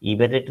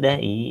ഇവരുടെ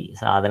ഈ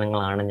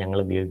സാധനങ്ങളാണ് ഞങ്ങൾ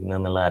ഉപയോഗിക്കുന്നത്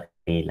എന്നുള്ളത്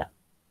അറിയില്ല.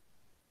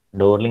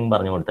 ഡോർലിംഗ്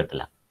പറഞ്ഞു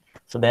കൊടുത്തിട്ടില്ല.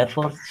 So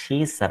therefore, she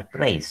is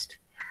surprised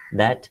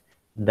that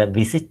the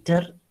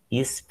visitor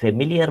is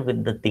familiar with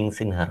the things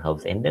in her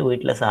house. എൻ്റെ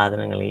വീട്ടിലെ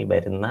സാധനങ്ങൾ ഈ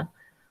വരുന്ന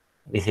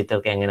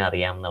വിസിറ്റർക്ക് എങ്ങനെ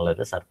അറിയാം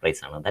എന്നുള്ളൊരു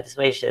സർപ്രൈസാണ്. That is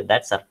why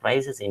that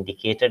surprise is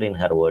indicated in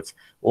her words.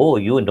 Oh,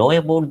 you know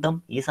about them,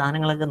 ഈ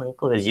സാധനങ്ങളൊക്കെ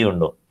നിങ്ങൾക്ക്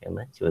പരിചയമുണ്ടോ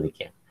എന്ന്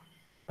ചോദിക്കുകയാണ്.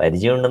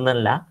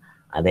 പരിചയമുണ്ടെന്നല്ല,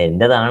 അത്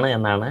എൻ്റെതാണ്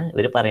എന്നാണ്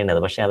ഇവർ പറയേണ്ടത്,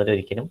 പക്ഷെ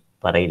അവരൊരിക്കലും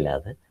പറയില്ല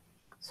അത്.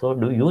 So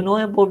do you know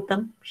about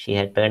them? She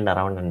had turned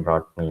around and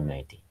brought me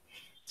my tea.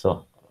 So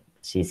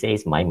she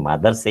says my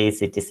mother says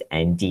it is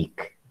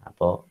antique.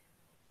 അപ്പോൾ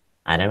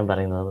ആരാണ്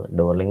പറയുന്നത്?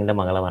 ഡോർലിങ്ങിൻ്റെ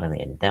മകളെ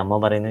പറയുന്നത്. എൻ്റെ അമ്മ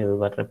പറയുന്നത് ഇത്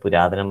വളരെ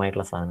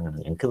പുരാതനമായിട്ടുള്ള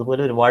സാധനങ്ങളാണ്, ഞങ്ങൾക്ക്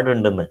ഇതുപോലെ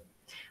ഒരുപാടുണ്ടെന്ന്.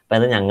 അപ്പം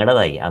അത്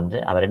ഞങ്ങളുടേതായി,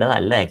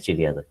 അവരുടേതല്ല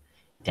ആക്ച്വലി. അത്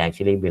it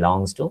actually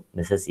belongs to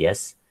Mrs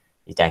yes.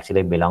 It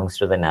actually belongs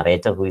to the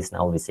narrator who is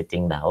now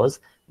visiting the house.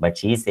 But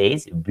she says,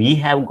 we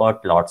have got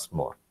lots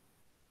more.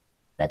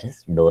 That is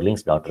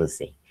Dorling's daughter is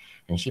saying.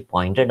 And she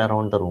pointed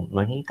around the room.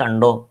 വേണമെങ്കിൽ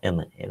കണ്ടോ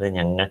എന്ന്, ഇത്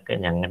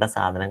ഞങ്ങളുടെ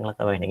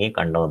സാധനങ്ങളൊക്കെ വേണമെങ്കിൽ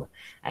കണ്ടോ എന്ന്.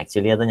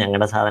 Actually അത്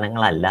ഞങ്ങളുടെ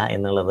സാധനങ്ങളല്ല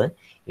എന്നുള്ളത്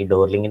ഈ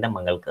ഡോർലിങ്ങിൻ്റെ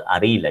മകൾക്ക്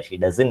അറിയില്ല. She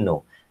doesn't know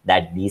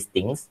that these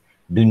things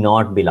do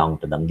not belong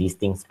to them. These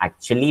things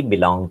actually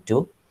belong to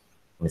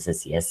Mrs.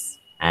 Yes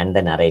and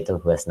the narrator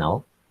who has now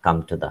come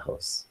to the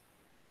house.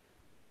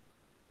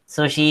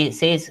 So she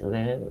says,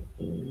 well,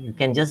 you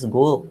can just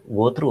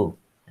go through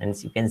and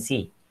you can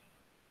see.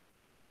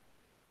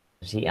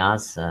 She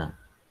asks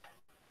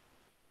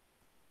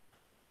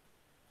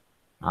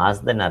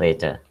the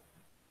narrator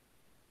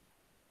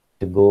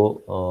to go,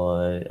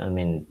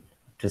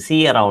 to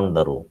see around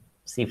the room,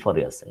 see for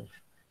yourself.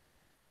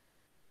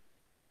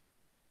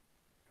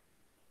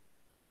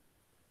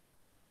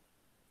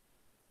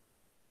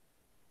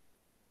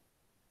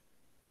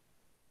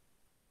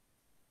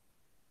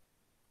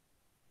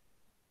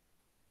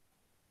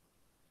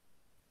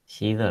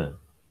 Sheetal.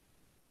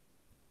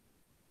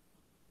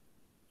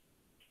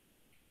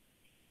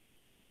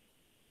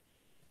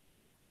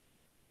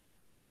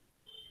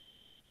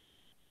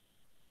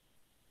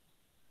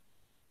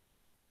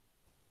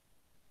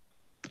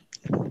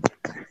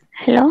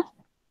 Hello?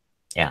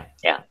 Yeah.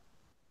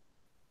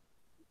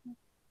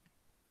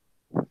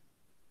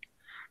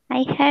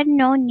 I had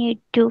no need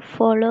to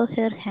follow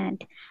her hand.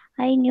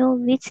 I knew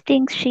which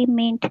things she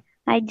meant.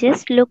 I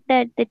just looked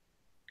at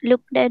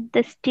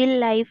the still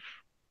life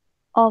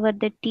over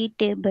the tea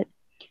table.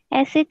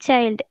 As a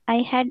child, I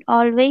had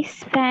always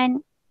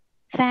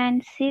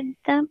fancied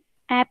the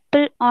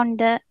apple on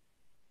the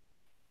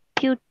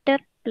pewter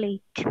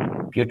plate.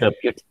 Pewter,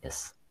 yes.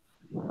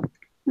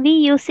 We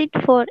use it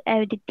for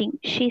everything,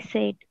 she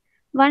said.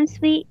 Once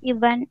we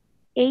even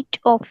ate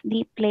off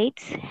the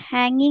plates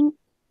hanging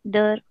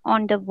there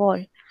on the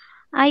wall.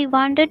 I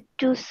wanted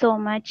to so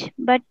much,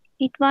 but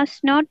it was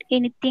not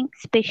anything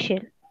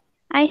special.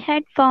 I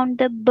had found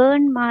the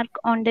burn mark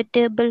on the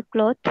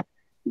tablecloth.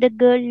 The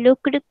girl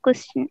looked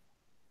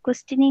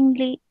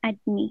questioningly at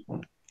me.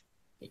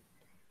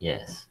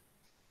 Yes.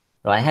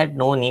 So I had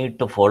no need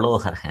to follow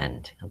her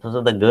hand.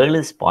 So the girl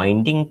is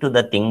pointing to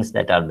the things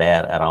that are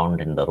there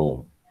around in the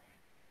room.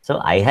 So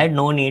I had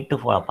no need to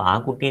follow. അപ്പോൾ ആ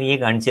കുട്ടി എനിക്ക്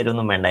കാണിച്ചു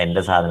തരുമൊന്നും വേണ്ട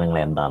എൻ്റെ സാധനങ്ങൾ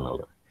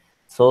എന്താണെന്നുള്ളത്.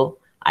 So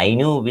I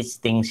knew which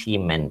things she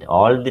meant.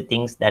 All the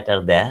things that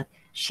are there,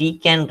 she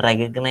can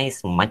recognize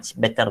much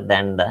better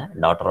than the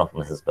daughter of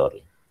Mrs.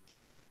 Dorley.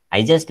 I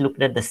just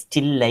looked at the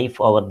still life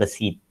over the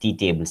tea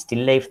table.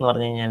 Still life എന്ന്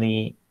പറഞ്ഞു കഴിഞ്ഞാൽ ഈ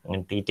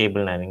tea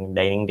ടേബിളിന് അല്ലെങ്കിൽ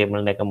dining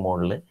ടേബിളിൻ്റെ ഒക്കെ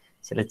മുകളിൽ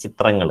ചില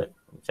ചിത്രങ്ങൾ,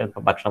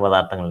 ചിലപ്പോൾ ഭക്ഷണ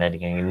പദാർത്ഥങ്ങളുടെ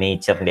ആയിരിക്കും,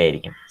 നേച്ചറിൻ്റെ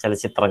ആയിരിക്കും, ചില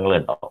ചിത്രങ്ങൾ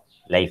ഉണ്ടാവും,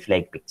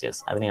 ലൈക്ക്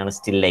പിക്ചേഴ്സ്. അതിനെയാണ്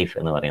സ്റ്റിൽ ലൈഫ്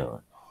എന്ന് പറയുന്നത്.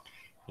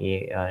 ഈ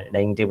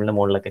ഡൈനിങ് ടേബിളിൻ്റെ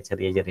മുകളിലൊക്കെ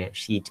ചെറിയ ചെറിയ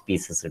ഷീറ്റ്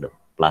പീസസ് ഇടും,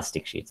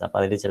 പ്ലാസ്റ്റിക് ഷീറ്റ്സ്. അപ്പോൾ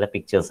അതിൽ ചില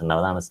പിക്ചേഴ്സ്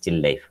ഉണ്ടാവും, അതാണ് still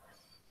life.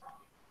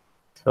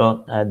 So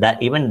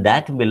even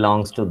that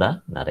belongs to the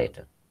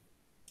narrator.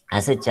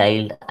 As a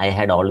child, I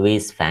had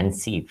always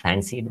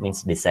fancied means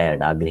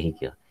desired,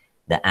 agrihikya,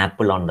 the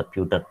apple on the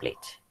pewter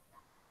plate.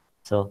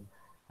 So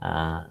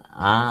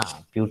ആ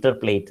pewter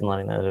plate എന്ന്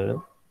പറയുന്നത് ഒരു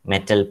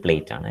metal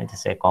plate ആണ്.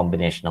 It's A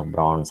combination of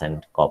bronze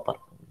and copper,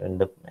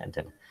 രണ്ട്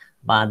metal.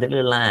 അപ്പോൾ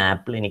അതിലുള്ള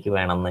apple എനിക്ക്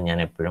വേണമെന്ന്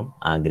ഞാൻ എപ്പോഴും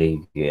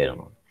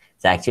ആഗ്രഹിക്കുകയായിരുന്നു.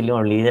 It's actually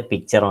only the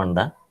picture on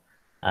the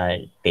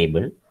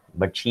table,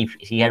 but she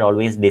had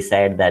always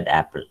decide that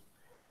apple.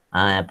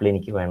 ആ ആപ്പിൾ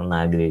എനിക്ക് വേണമെന്ന്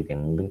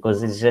ആഗ്രഹിക്കുന്നു. Because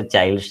it's A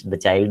the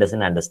child dozen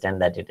understand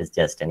that it is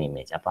just N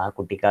image. അപ്പോൾ ആ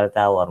കുട്ടിക്കാലത്ത്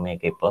ആ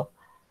ഓർമ്മയൊക്കെ ഇപ്പോൾ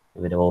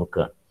ഇവർ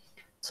ഓർക്കുകയാണ്.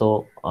 So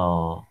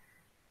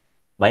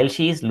while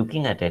she is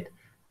looking at it,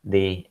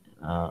 the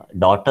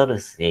daughter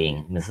is saying,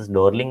 Mrs.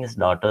 Dorling's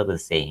daughter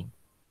is saying,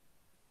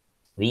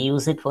 we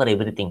use it for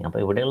everything. അപ്പോൾ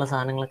ഇവിടെയുള്ള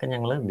സാധനങ്ങളൊക്കെ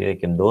ഞങ്ങൾ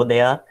ഉപയോഗിക്കും. Though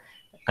they are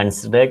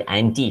considered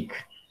antique,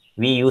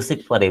 we use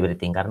it for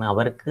everything. കാരണം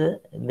അവർക്ക്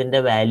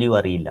ഇതിൻ്റെ value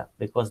അറിയില്ല.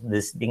 Because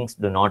these things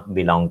do not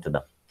belong to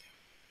them.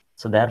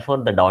 So therefore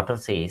the daughter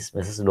says,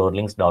 Mrs.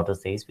 Dorling's daughter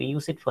says, we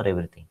use it for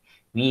everything.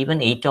 We even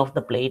ate off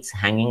the plates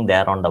hanging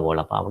there on the wall.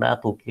 അപ്പോൾ അവിടെ ആ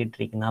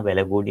തൂക്കിയിട്ടിരിക്കുന്ന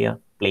വില കൂടിയ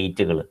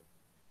പ്ലേറ്റുകൾ,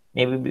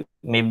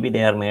 maybe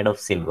they are made of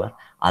silver,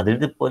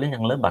 അതിൽ പോലും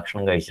ഞങ്ങൾ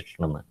ഭക്ഷണം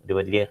കഴിച്ചിട്ടുണ്ടെന്ന് ഒരു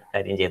വലിയ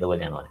കാര്യം ചെയ്ത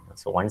പോലെയാണ് പറയുന്നത്.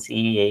 So once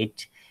he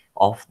ate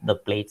off the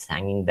plates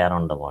hanging there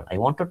on the wall, I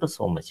wanted to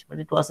so much, but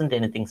it wasn't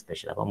anything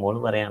special. അപ്പോൾ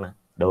മോള് പറയാണ്,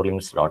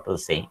 ഡോർലിംഗ്സ് ഡോട്ടർ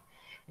saying,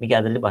 എനിക്ക്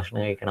അതിൽ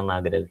ഭക്ഷണം കഴിക്കണം എന്ന്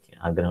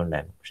ആഗ്രഹം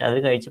ഉണ്ടായിരുന്നു, പക്ഷെ അതിൽ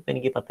കഴിച്ചപ്പോൾ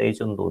എനിക്ക്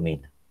പ്രത്യേകിച്ചൊന്നും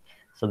തോന്നിയില്ല.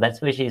 So that's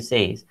why she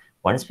says,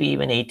 once we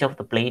even ate off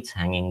the plates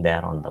hanging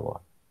there on the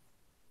wall.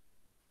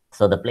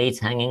 So the plates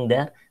hanging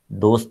there,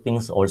 those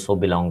things also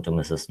belong to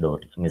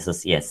Mrs.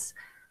 Yes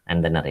and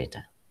the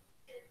narrator.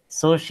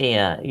 So she,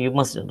 you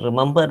must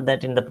remember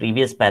that in the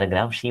previous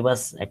paragraph, she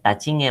was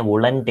touching a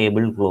woolen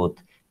tablecloth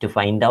to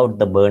find out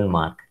the burn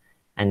mark.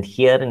 And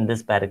here in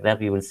this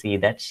paragraph, you will see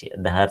that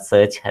her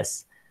search has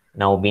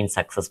now been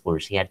successful.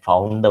 She had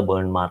found the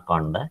burn mark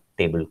on the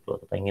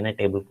tablecloth. അപ്പോൾ ഇങ്ങനെ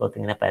table cloth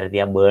ഇങ്ങനെ പരതി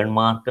ആ burn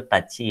mark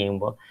touch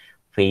ചെയ്യുമ്പോൾ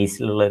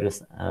ഫേസിലുള്ളൊരു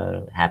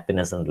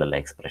happiness ഉണ്ടല്ലോ,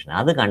 expression,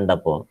 അത്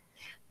കണ്ടപ്പോൾ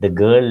the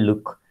girl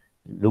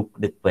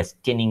looked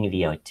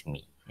ക്വസ്റ്റ്യനിങ്ലി at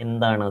me.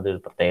 എന്താണ് അതൊരു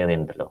പ്രത്യേകത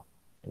ഉണ്ടല്ലോ,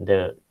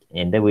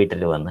 എൻ്റെ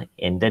വീട്ടിൽ വന്ന്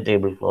എൻ്റെ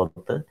ടേബിൾ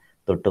ക്ലോത്ത്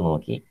തൊട്ട്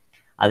നോക്കി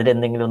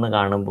അതിലെന്തെങ്കിലും ഒന്ന്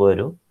കാണുമ്പോൾ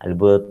ഒരു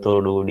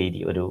അത്ഭുതത്തോടുകൂടി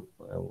ഒരു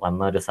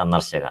വന്ന ഒരു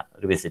സന്ദർശക,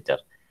 ഒരു വിസിറ്റർ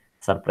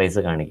സർപ്രൈസ്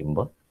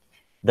കാണിക്കുമ്പോൾ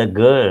the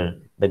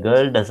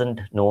girl doesn't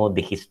know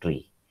the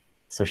history,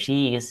 so she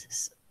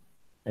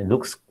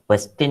looks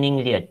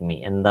questioningly at me.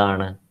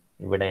 എന്താണ്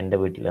ഇവിടെ എൻ്റെ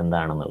വീട്ടിൽ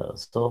എന്താണെന്നുള്ളത്.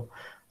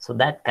 So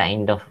that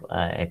kind of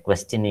a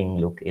questioning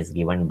look is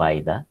given by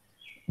the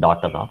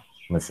daughter of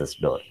Mrs.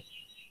 Dorley.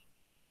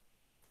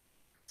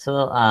 So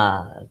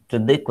to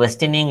the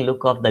questioning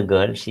look of the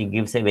girl, she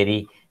gives a very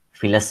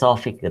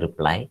philosophic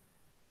reply.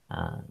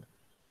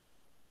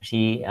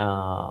 She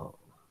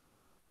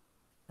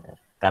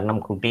കാരണം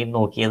കുട്ടി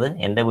നോക്കിയത്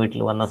എൻ്റെ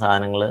വീട്ടിൽ വന്ന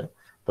സാധനങ്ങൾ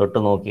തൊട്ട്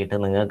നോക്കിയിട്ട്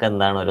നിങ്ങൾക്ക്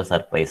എന്താണ് ഒരു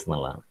സർപ്രൈസ്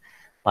എന്നുള്ളതാണ്.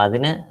 അപ്പം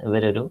അതിന്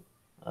ഇവരൊരു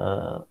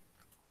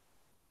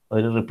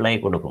റിപ്ലൈ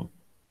കൊടുക്കും.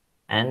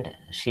 And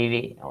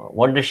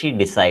what does she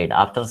decide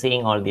after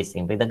seeing all these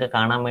things? അപ്പം ഇതൊക്കെ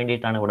കാണാൻ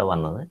വേണ്ടിയിട്ടാണ് ഇവിടെ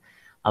വന്നത്.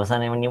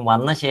 അവസാനം ഇനി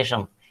വന്ന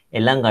ശേഷം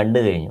എല്ലാം കണ്ടു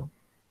കഴിഞ്ഞു.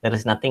 There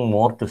is nothing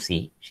more to see.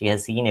 She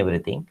has seen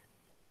everything.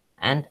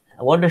 And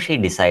what does she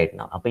decide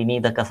now? അപ്പോൾ ഇനി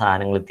ഇതൊക്കെ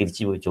സാധനങ്ങൾ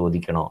തിരിച്ചു പോയി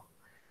ചോദിക്കണോ?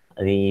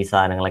 അത് ഈ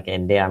സാധനങ്ങളൊക്കെ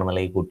എൻ്റെ ആണെന്നുള്ള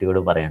ഈ കുട്ടിയോട്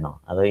പറയണോ?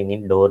 അതോ ഇനി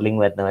ഡോർലിംഗ്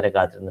വരുന്നവരെ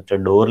കാത്തിരുന്നിട്ട്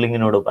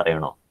ഡോർലിങ്ങിനോട്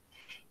പറയണോ?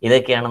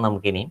 ഇതൊക്കെയാണ്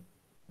നമുക്കിനി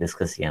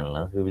ഡിസ്കസ്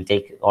ചെയ്യാനുള്ളത്. We will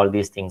take all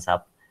these things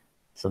up.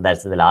 So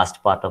that's the last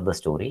part of the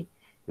story.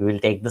 We will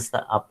take this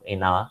up in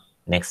our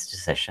next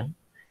session,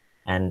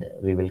 and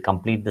we will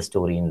complete the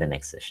story in the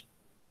next session.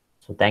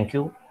 So thank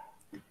you.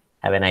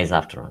 Have a nice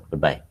afternoon.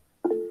 Goodbye.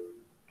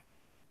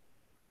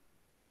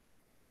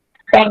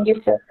 Thank you,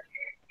 sir.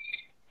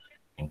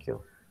 Thank you.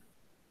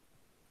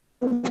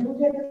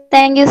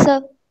 Thank you, sir.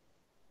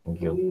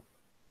 Thank you.